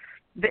know.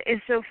 But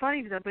it's so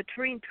funny though.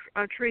 Between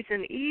Theresa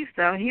and Eve,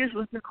 though, he was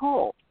with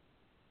Nicole.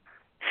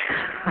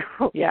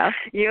 Yeah.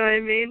 You know what I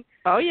mean?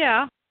 Oh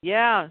yeah.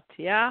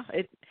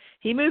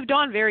 He moved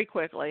on very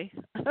quickly.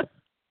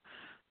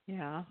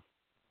 Yeah.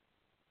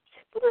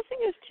 Well, the thing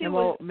is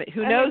too.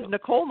 Who knows?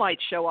 Nicole might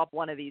show up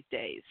one of these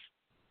days.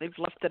 They've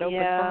left it open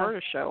for her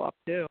to show up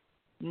too.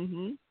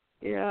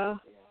 Yeah.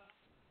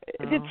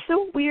 It's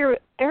so weird.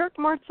 Eric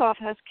Martzoff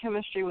has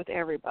chemistry with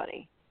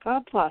everybody.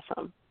 God bless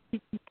him.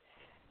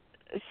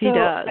 He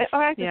does.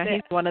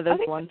 He's one of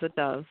those ones that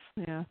does.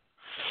 Yeah.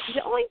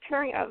 The only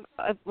pairing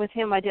with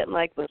him I didn't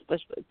like was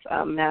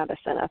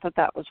Madison. I thought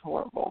that was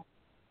horrible.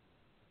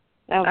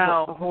 That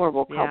was a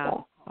horrible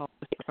couple. Oh,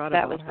 I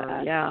forgot about her.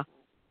 Bad. Yeah.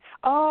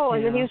 Oh,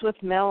 and then he was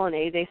with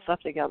Melanie. They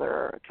slept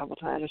together a couple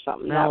times or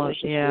something. That was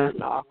just weird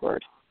and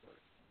awkward.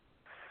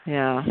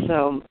 Yeah.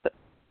 So, but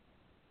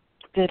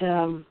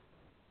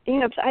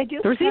I do.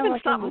 There was even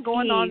something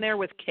going on there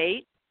with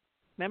Kate.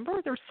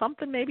 Remember, there was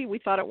something maybe we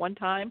thought at one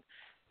time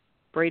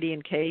Brady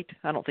and Kate.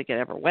 I don't think it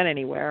ever went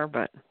anywhere,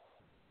 but.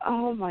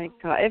 Oh my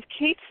God! If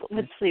Kate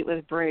would sleep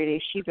with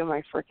Brady, she'd be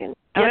my freaking.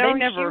 Yeah, they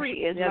never.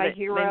 My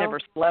hero. They never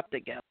slept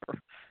together.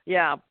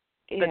 Yeah,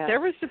 but there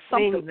was just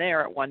something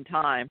there at one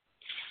time.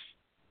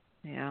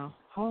 Yeah.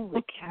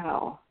 Holy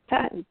cow!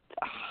 That.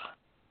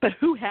 But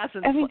who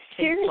hasn't? I mean,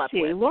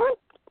 seriously, Lauren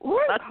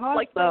That's Coslow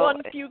like the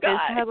one few guys.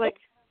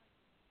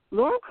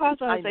 Lauren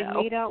Coslow has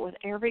made out with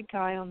every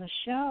guy on the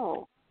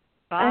show.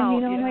 Wow, I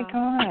mean, oh my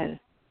God!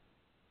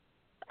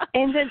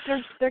 And then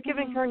they're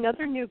giving her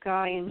another new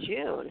guy in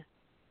June.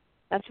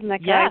 That's when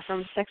that guy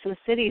from Sex and the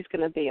City is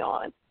going to be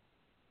on.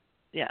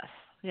 Yes.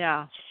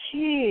 Yeah.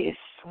 Jeez.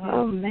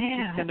 Oh,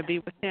 man. She's going to be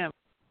with him.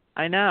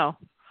 I know.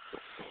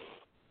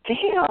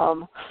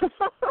 Damn.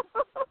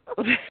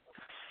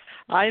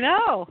 I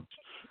know.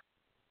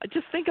 I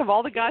just think of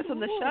all the guys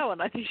on the show,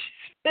 and I think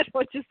she's been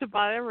with just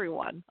about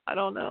everyone. I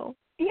don't know.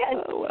 Yeah.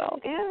 Oh, well.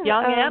 Yeah.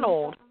 Young and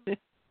old.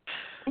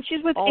 And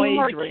she's with A.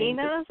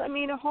 Martinez. I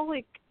mean,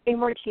 holy A.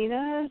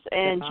 Martinez.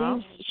 And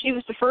James. She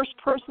was the first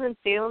person in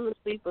Salem to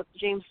sleep with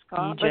James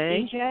Scott.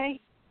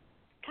 DJ.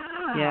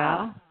 God.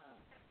 Yeah.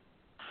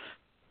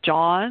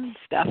 John,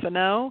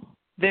 Stefano,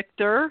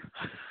 Victor.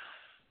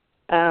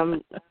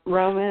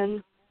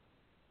 Roman,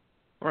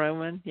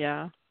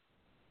 yeah.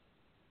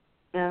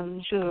 She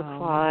was with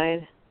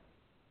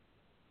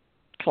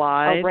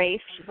Clyde. Oh,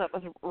 Rafe. She slept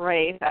with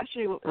Rafe.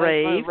 Actually,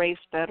 Rafe.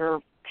 Rafe's better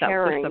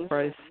pairing. That was the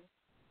price.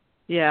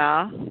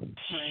 Yeah.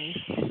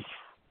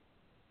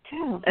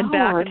 And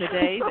back in the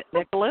day,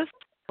 Nicholas.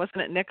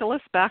 Wasn't it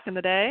Nicholas back in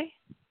the day?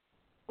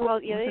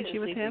 Well, yeah, they didn't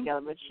sleep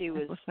together, but she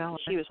was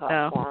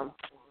hot for him.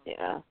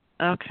 Yeah.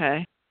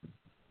 Okay.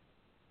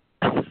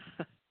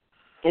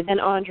 And then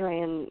Andre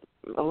and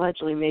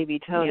allegedly maybe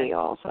Tony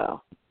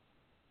also.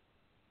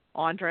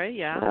 Andre,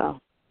 yeah. So.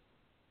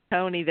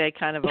 Tony, they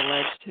kind of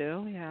allege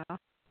too, yeah.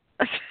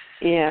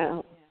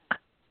 Yeah.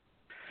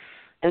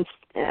 And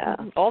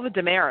all the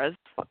DiMeras.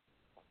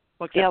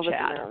 Look at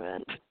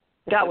Chad.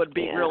 That would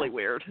be really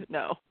weird.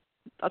 No.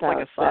 That's like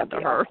a son to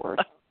her.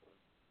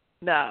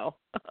 No.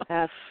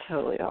 That's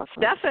totally awkward.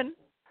 Stefan.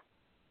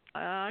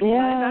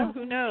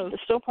 Who knows?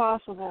 It's still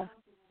possible.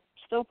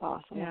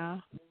 Yeah.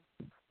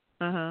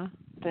 Uh-huh.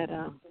 But,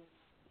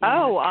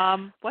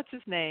 what's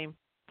his name?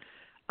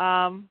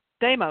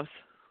 Deimos.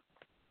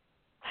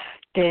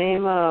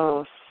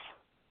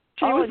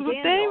 She was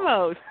with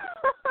Deimos.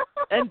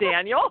 And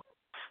Daniel.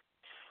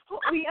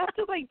 We have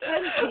to 10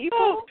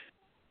 people?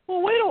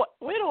 Well,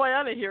 wait till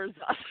Anna hears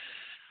us.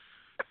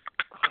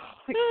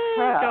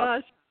 Oh,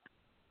 gosh.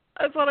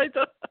 That's what I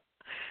thought.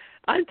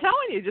 I'm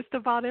telling you, just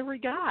about every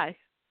guy.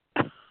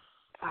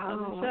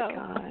 Oh, my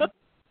God.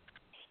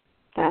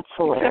 That's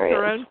hilarious. Except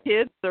their own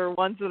kids, they're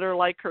ones that are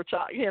like her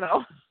child,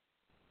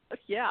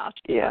 Yeah.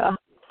 Yeah.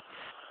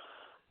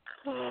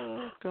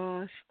 Oh,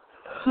 gosh.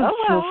 That's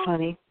so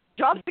funny.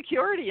 Job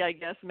security, I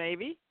guess,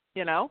 maybe,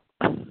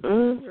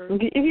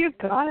 If you've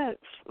got it,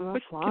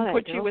 which can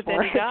put you with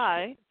any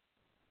guy.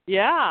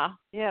 Yeah.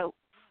 Yeah.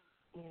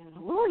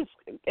 Lauren's,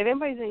 if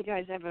any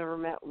guys have ever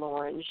met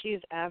Lauren, she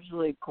is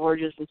absolutely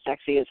gorgeous and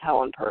sexy as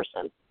hell in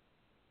person.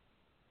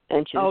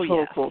 And she's a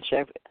total cool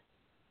chick.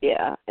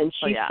 Yeah, and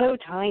she's so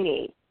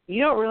tiny.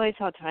 You don't realize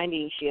how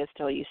tiny she is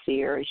till you see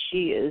her.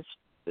 She is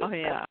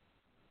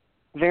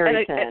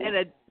very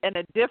thin. And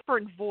a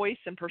different voice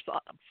and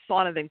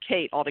persona than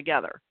Kate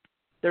altogether.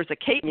 There's a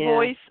Kate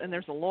voice and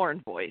there's a Lauren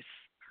voice.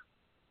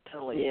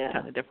 Totally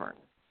kind of different.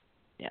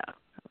 Yeah,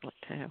 I'd like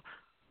to.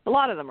 A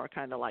lot of them are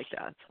kind of like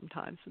that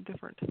sometimes, a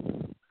different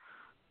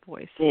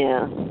voice.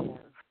 Yeah.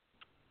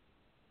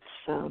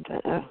 So,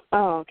 but,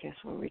 okay,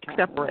 so what are we talking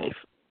about? Except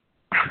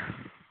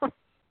Rafe.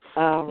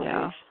 Oh,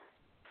 Rafe.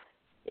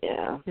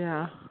 Yeah.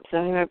 Yeah. So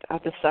I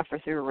have to suffer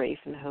through Rafe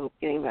and hope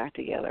getting back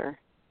together.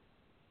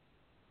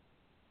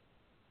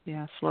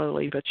 Yeah,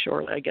 slowly but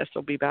surely. I guess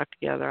they'll be back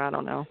together. I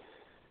don't know.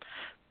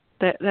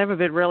 They haven't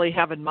been really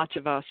having much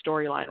of a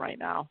storyline right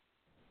now.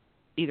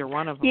 Either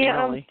one of them,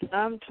 really. Yeah,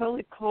 I'm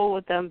totally cool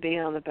with them being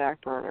on the back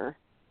burner.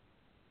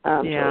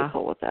 I'm totally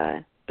cool with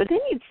that. But they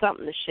need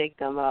something to shake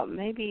them up.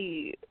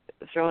 Maybe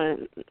throw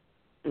in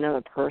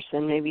another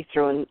person. Maybe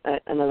throw in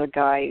another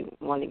guy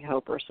wanting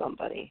hope or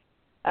somebody.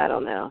 I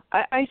don't know.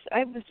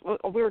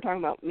 We were talking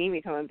about Mimi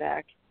coming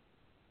back.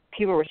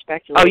 People were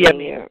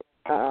speculating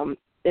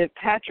if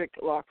Patrick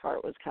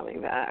Lockhart was coming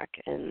back,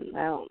 and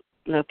I don't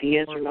know if he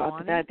is or not,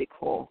 but that'd be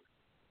cool.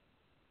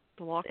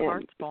 The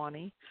Lockhart's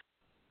Bonnie.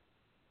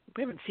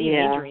 We haven't seen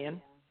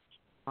Adrian.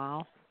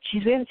 Wow.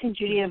 We haven't seen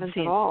Judy Evans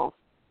at all.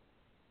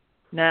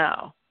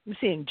 No. We've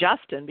seen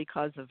Justin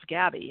because of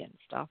Gabby and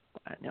stuff.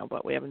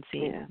 But we haven't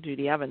seen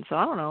Judy Evans. So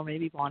I don't know.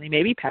 Maybe Bonnie.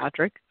 Maybe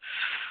Patrick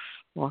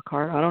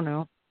Lockhart. I don't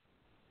know.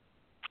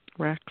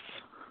 Rex.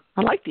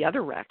 I like the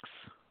other Rex.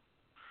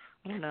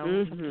 I don't know.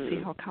 We'll have to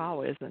see how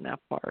Kyle is in that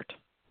part.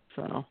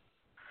 So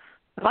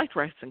I liked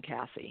Rex and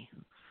Cassie.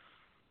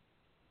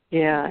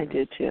 Yeah, I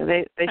did too.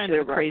 They should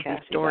have brought crazy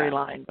Cassie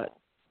storyline, but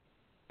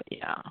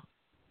yeah.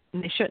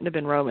 And they shouldn't have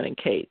been Roman and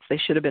Kate's. They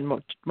should have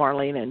been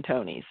Marlena and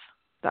Tony's.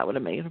 That would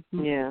have made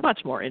it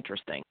much more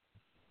interesting.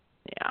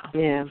 Yeah.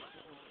 Yeah.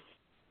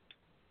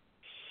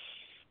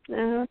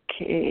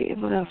 Okay,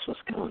 what else was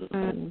going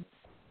on?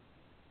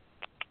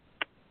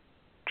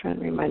 Trying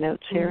to read my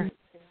notes here.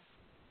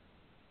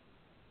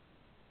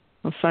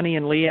 Well, Sonny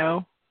and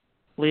Leo.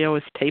 Leo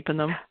is taping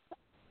them.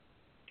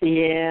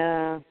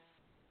 Yeah.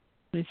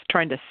 He's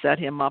trying to set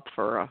him up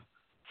for a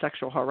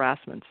sexual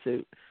harassment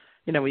suit.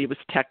 He was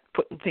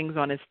putting things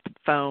on his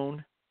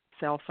cell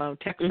phone,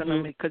 texting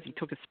him because he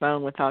took his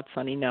phone without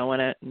Sonny knowing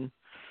it. And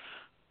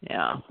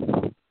yeah.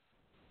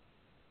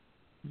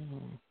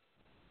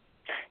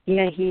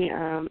 Yeah, he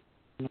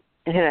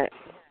had a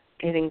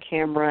hidden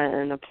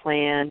camera and a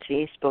plant.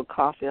 He spilled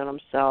coffee on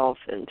himself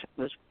and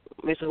was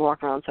basically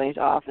walking around Sonny's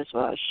office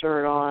without a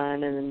shirt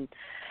on, and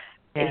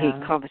he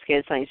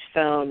confiscated Sonny's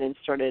phone and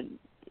started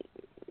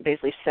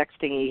basically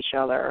sexting each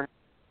other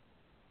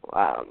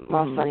while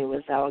Sonny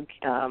was out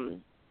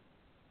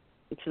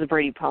to the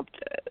Brady pump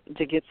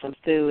to get some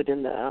food,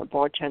 and the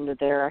bartender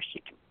there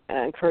actually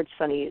encouraged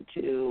Sonny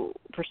to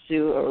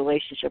pursue a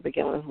relationship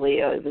again with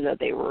Leo, even though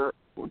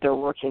they're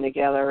working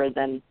together. And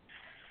then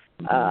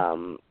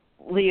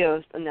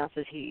Leo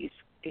announces he's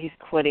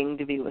quitting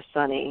to be with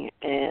Sonny,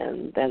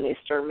 and then they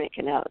start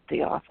making out at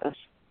the office.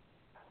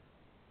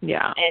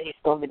 Yeah. And he's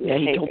still videotaping.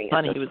 Yeah, he told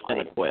Sonny he was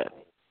going to quit.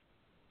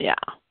 Yeah.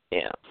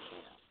 Yeah.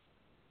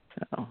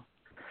 So,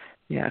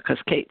 yeah,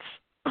 because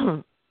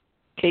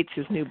Kate's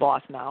his new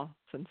boss now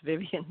since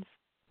Vivian's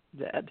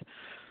dead.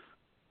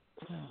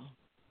 So.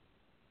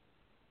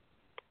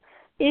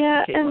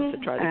 Yeah, Kate wants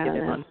to try to get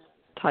him on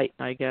tight,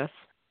 I guess.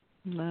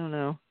 I don't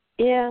know.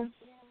 Yeah.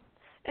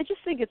 I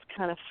just think it's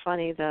kind of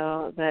funny,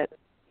 though, that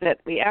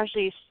we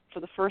actually, for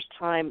the first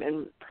time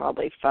in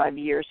probably 5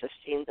 years, have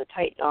seen the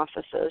Titan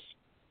offices.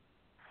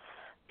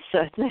 So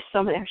it's nice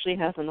somebody actually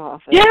has an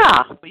office.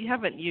 Yeah, we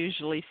haven't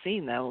usually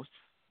seen those.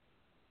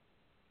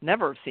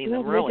 Never seen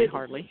them, really,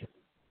 hardly.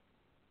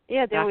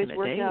 Yeah, they Back always in the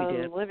worked day, out we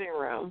in did. the living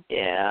room.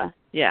 Yeah.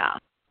 Yeah.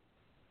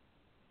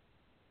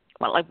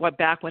 Well, like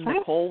back when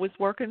Nicole was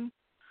working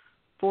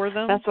for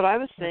them? That's what I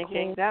was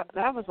thinking. That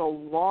was a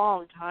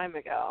long time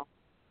ago.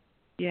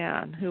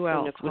 Yeah, and who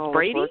else? Was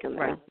Brady?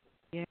 Right.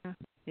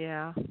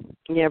 Yeah.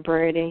 Yeah,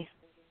 Brady.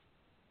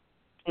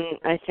 And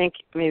I think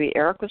maybe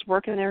Eric was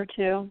working there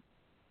too.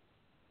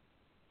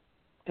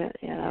 But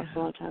yeah, that was a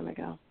long time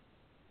ago.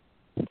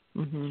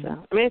 Mm-hmm. So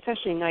I mean, it's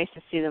actually nice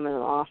to see them in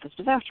an office,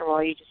 but after a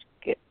while, you just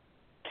get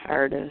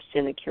tired of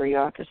seeing the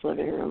Kiriakis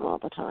living room all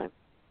the time.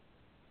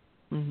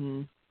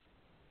 Mhm.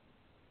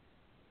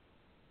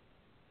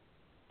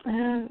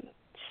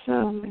 So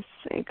let me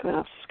think what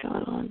else is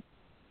going on.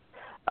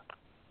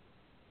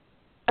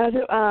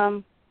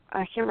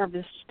 I can't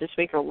remember this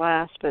week or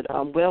last, but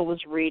Will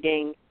was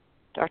reading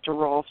Dr.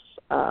 Rolf's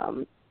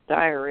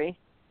diary.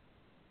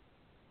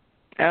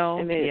 Oh,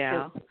 and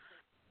yeah.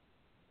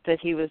 That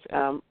he was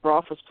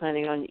Rolf was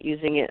planning on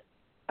using it,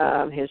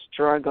 his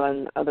drug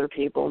on other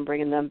people and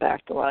bringing them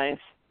back to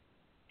life.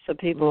 So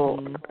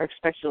people are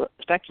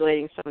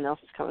speculating someone else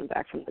is coming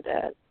back from the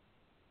dead.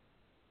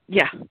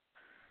 Yeah.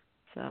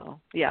 So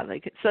yeah, they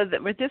could. So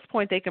that at this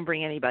point, they can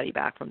bring anybody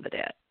back from the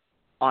dead.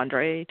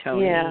 Andre,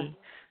 Tony,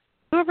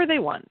 whoever they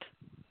want.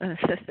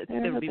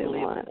 It would be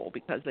believable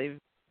because they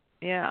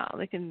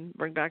can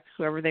bring back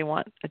whoever they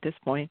want at this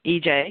point.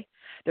 EJ,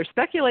 there's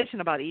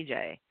speculation about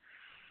EJ.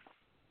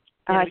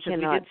 I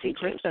cannot see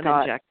James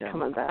Scott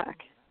coming back.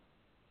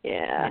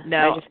 Yeah,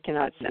 no, I just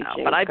cannot see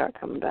James Scott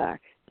coming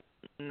back.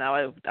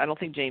 No, I don't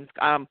think James.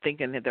 I'm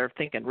thinking that they're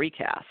thinking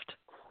recast.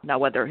 Now,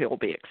 whether he'll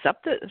be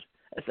accepted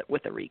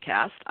with a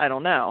recast, I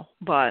don't know,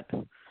 but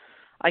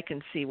I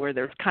can see where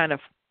there's kind of,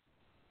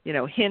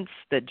 hints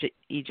that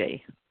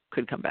EJ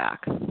could come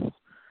back.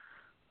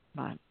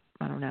 But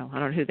I don't know. I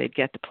don't know who they'd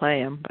get to play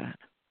him, but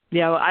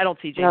I don't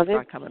see James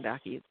Scott coming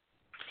back either.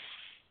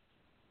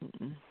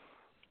 Mm-mm.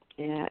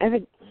 Yeah,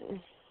 it'd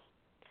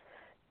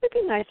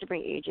be nice to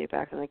bring EJ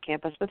back on the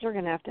campus, but they're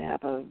going to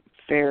have a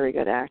very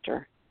good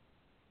actor.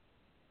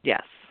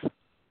 Yes.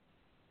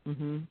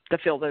 To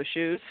fill those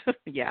shoes.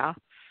 Yeah.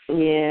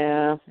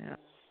 Yeah. Yeah.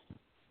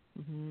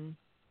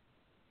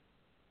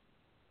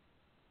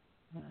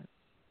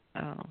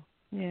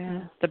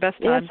 Yeah. The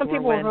best times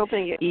were when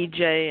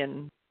EJ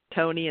and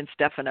Tony and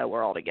Stefano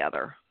were all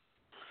together.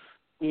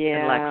 Yeah.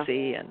 And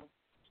Lexi and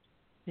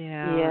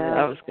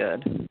that was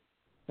good.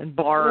 And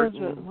Bart.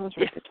 Those were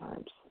good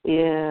times.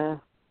 Yeah.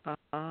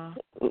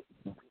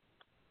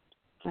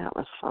 That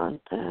was fun.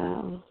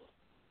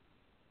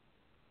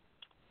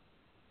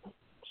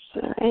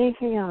 So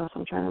anything else?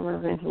 I'm trying to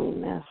remember anything we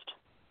missed.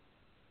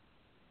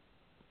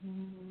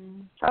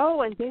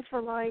 Oh, and Days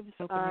for Lives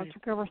took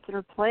over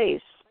third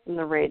place in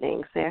the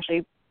ratings. They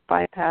actually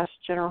bypassed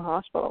General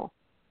Hospital.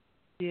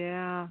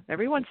 Yeah.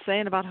 Everyone's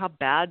saying about how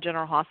bad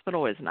General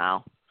Hospital is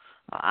now.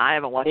 I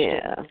haven't watched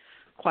it in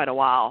quite a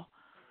while.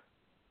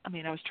 I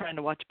mean, I was trying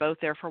to watch both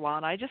there for a while,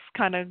 and I just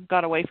kind of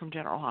got away from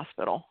General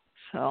Hospital.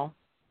 So,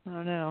 I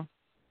don't know.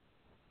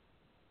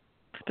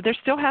 But they're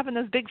still having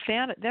those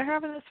they're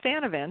having those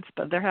fan events,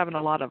 but they're having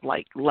a lot of,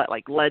 like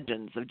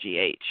legends of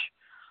GH.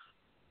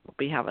 We'll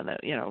be having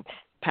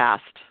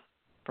past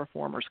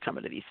performers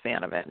coming to these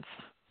fan events.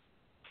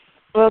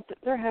 Well,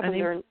 they're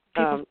having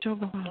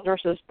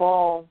There's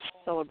ball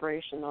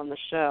celebration on the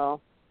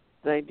show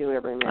they do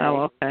every May.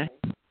 Oh, okay.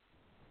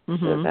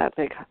 So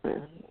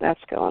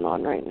that's going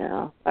on right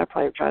now. That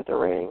probably drive the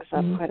ratings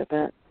up quite a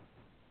bit.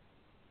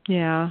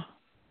 Yeah.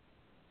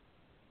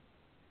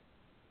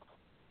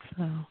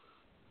 So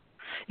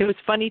it was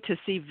funny to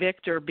see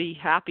Victor be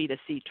happy to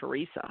see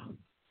Theresa.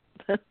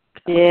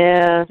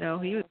 Yeah. No,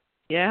 he was.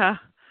 Yeah.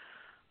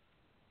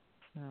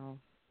 So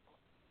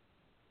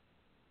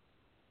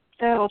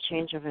that'll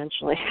change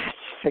eventually,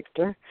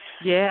 Victor.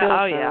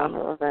 Yeah.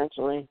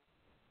 Eventually.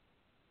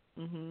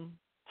 Mhm.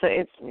 So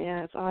it's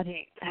odd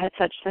he had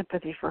such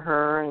sympathy for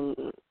her, and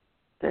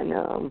then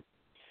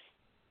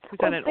we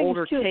got an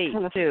older Tate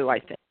too, I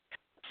think.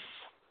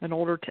 An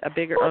older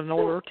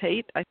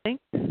Tate, I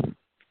think.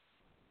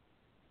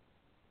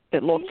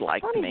 It looked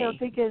like funny, to me. Though,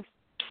 because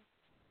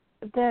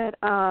that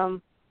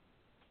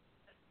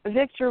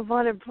Victor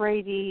wanted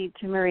Brady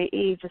to marry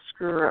Eve to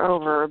screw her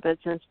over, but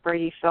since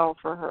Brady fell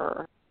for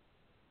her,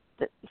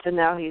 so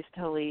now he's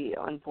totally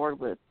on board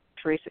with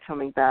Theresa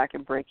coming back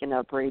and breaking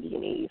up Brady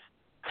and Eve.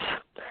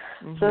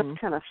 So it's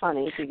kind of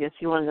funny because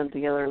he wanted them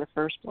together in the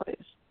first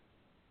place.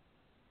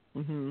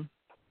 Mhm.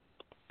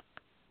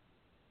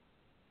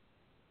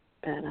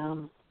 But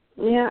I'm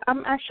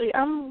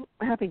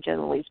happy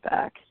Jenna Lee's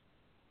back.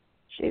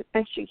 She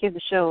actually gave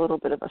the show a little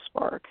bit of a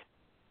spark.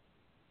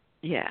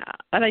 Yeah,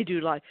 and I do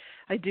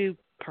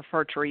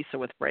prefer Theresa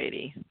with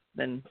Brady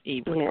than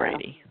Eve with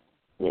Brady.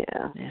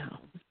 Yeah. Yeah.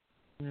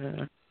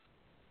 Yeah.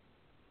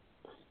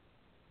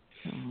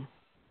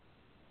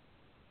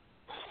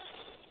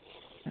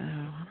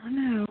 I don't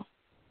know.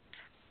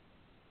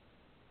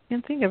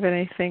 Can't think of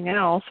anything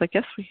else. I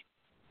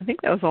think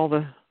that was all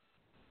the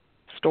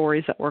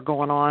stories that were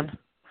going on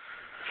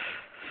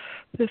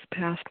this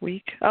past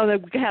week. Oh,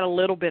 we had a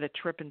little bit of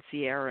Trip and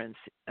Sierra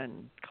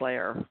and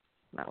Claire.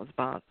 That was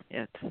about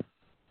it.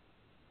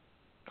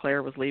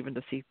 Claire was leaving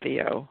to see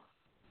Theo.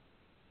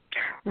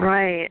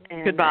 Right.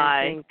 And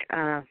goodbye.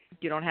 I think,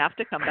 you don't have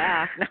to come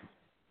back.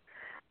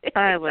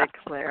 I like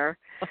Claire.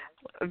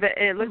 But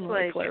it looks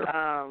like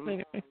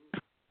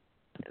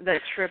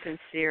that Trip and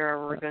Sierra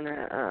were going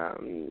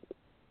to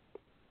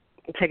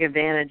take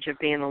advantage of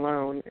being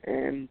alone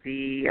and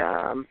be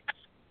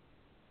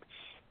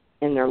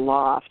in their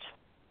loft.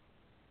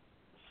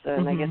 So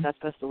and I guess that's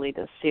supposed to lead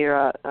to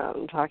Sierra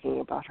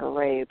talking about her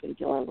rape and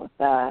dealing with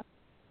that.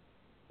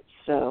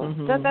 So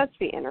that'd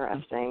be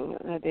interesting.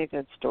 That'd be a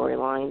good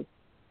storyline.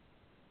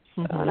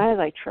 So, and I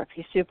like Trip.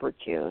 He's super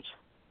cute.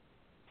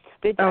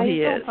 But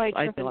he is. I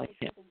like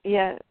him.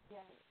 Yeah.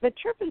 But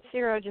Trip and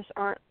Sierra just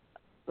aren't,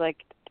 like,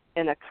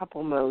 in a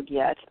couple mode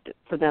yet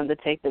for them to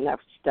take the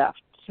next step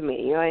to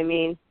me. You know what I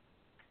mean?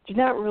 They're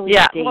not really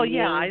dating. Well,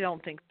 yeah, I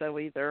don't think so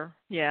either.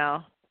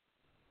 Yeah.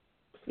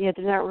 Yeah,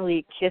 they're not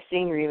really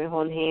kissing or even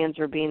holding hands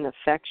or being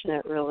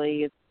affectionate,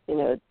 really.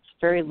 It's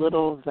very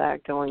little of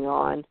that going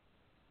on.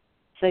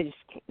 So it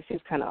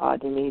seems kind of odd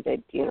to me.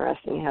 They'd be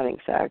interested in having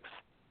sex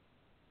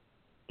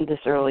this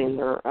early in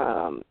their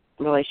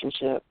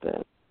relationship,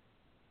 but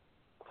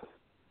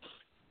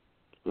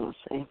we'll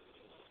see.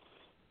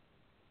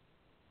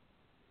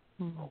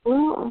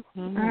 Well,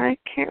 I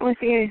can't really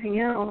see anything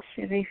else.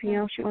 Is there anything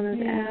else you wanted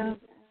to add?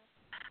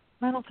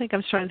 I don't think.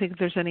 I'm trying to think if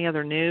there's any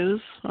other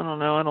news. I don't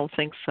know. I don't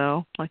think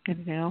so. Like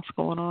anything else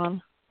going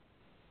on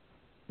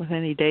with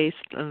any days.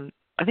 I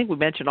think we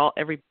mentioned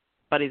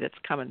everybody that's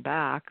coming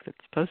back, that's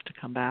supposed to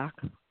come back.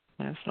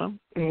 So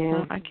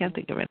I can't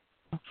think of anything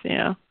else.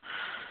 Yeah.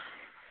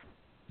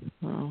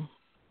 I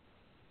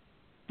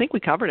think we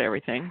covered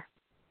everything.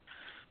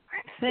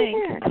 I think.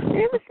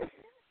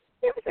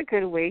 It was a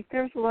good week.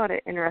 There was a lot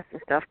of interesting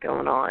stuff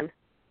going on.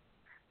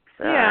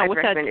 So yeah, with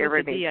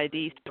the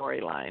DID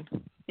storyline.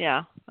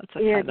 Yeah, that's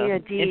kind of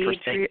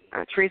interesting.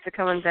 Theresa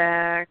coming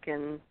back,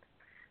 and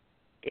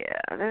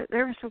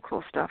there was some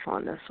cool stuff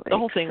on this week. The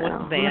whole thing with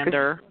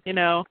Xander,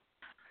 I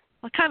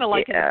kind of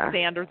like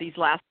Xander these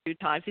last two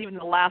times, even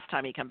the last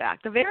time he came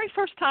back. The very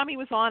first time he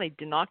was on, I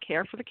did not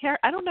care for the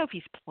character. I don't know if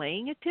he's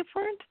playing it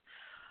different.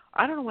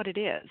 I don't know what it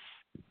is,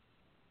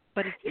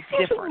 but it's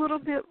different. A little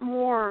bit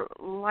more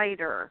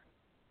lighter.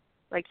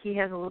 Like he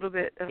has a little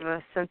bit of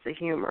a sense of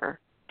humor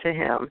to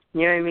him.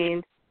 You know what I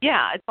mean?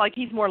 Yeah, it's like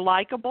he's more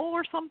likable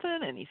or something,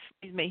 and he's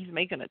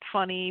making it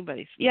funny, but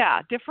he's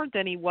different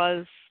than he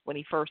was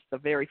when the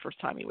very first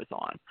time he was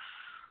on.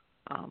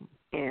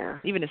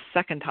 Even his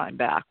second time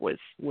back was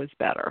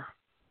better.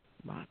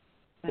 But,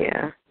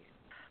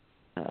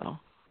 So.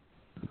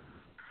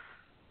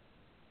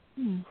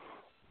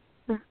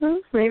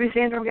 Maybe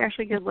Xander will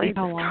actually get laid this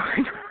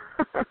time.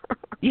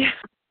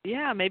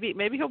 Yeah, maybe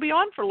he'll be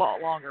on for a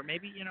lot longer.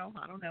 Maybe, I don't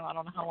know. I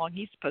don't know how long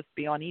he's supposed to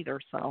be on either,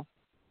 so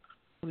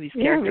some of these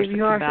characters maybe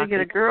he'll actually get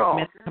a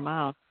girl. Come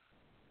out.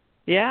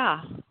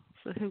 Yeah.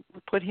 So who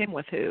put him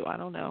with who? I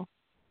don't know.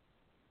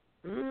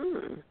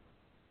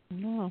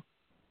 No.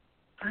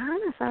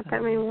 There's not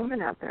that many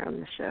women out there on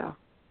the show.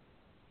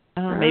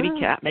 Maybe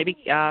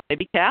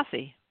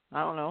Cassie.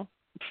 I don't know.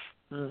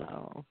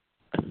 No.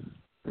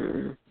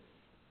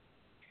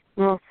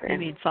 We'll see. I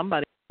mean,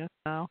 somebody.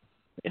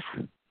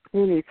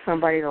 You need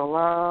somebody to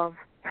love.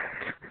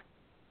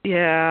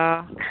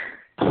 Yeah.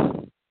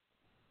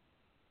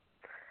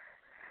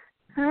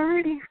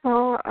 Alrighty.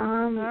 Well,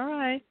 all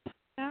right.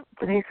 Yep.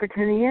 Thanks for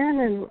tuning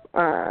in,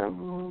 and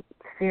we'll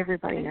see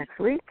everybody next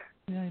week.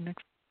 Yeah,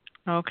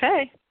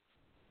 okay.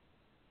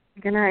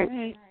 Good night.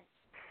 Night.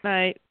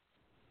 Night.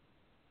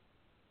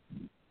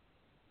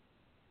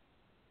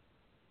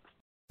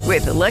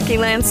 With the Lucky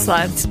Land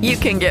Slots, you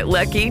can get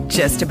lucky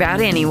just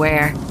about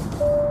anywhere.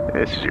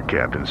 This is your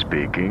captain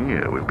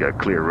speaking. We've got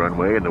clear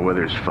runway and the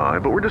weather's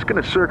fine, but we're just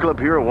going to circle up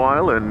here a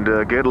while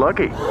and get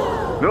lucky.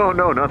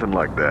 No, nothing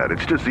like that.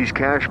 It's just these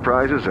cash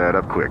prizes add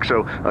up quick.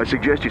 So I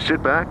suggest you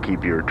sit back,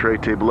 keep your tray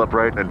table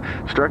upright, and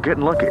start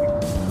getting lucky.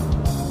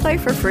 Play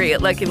for free at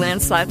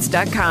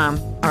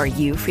LuckyLandSlots.com. Are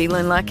you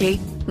feeling lucky?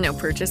 No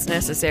purchase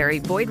necessary.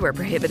 Void where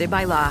prohibited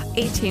by law.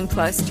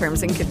 18+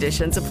 terms and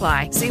conditions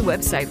apply. See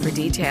website for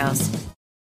details.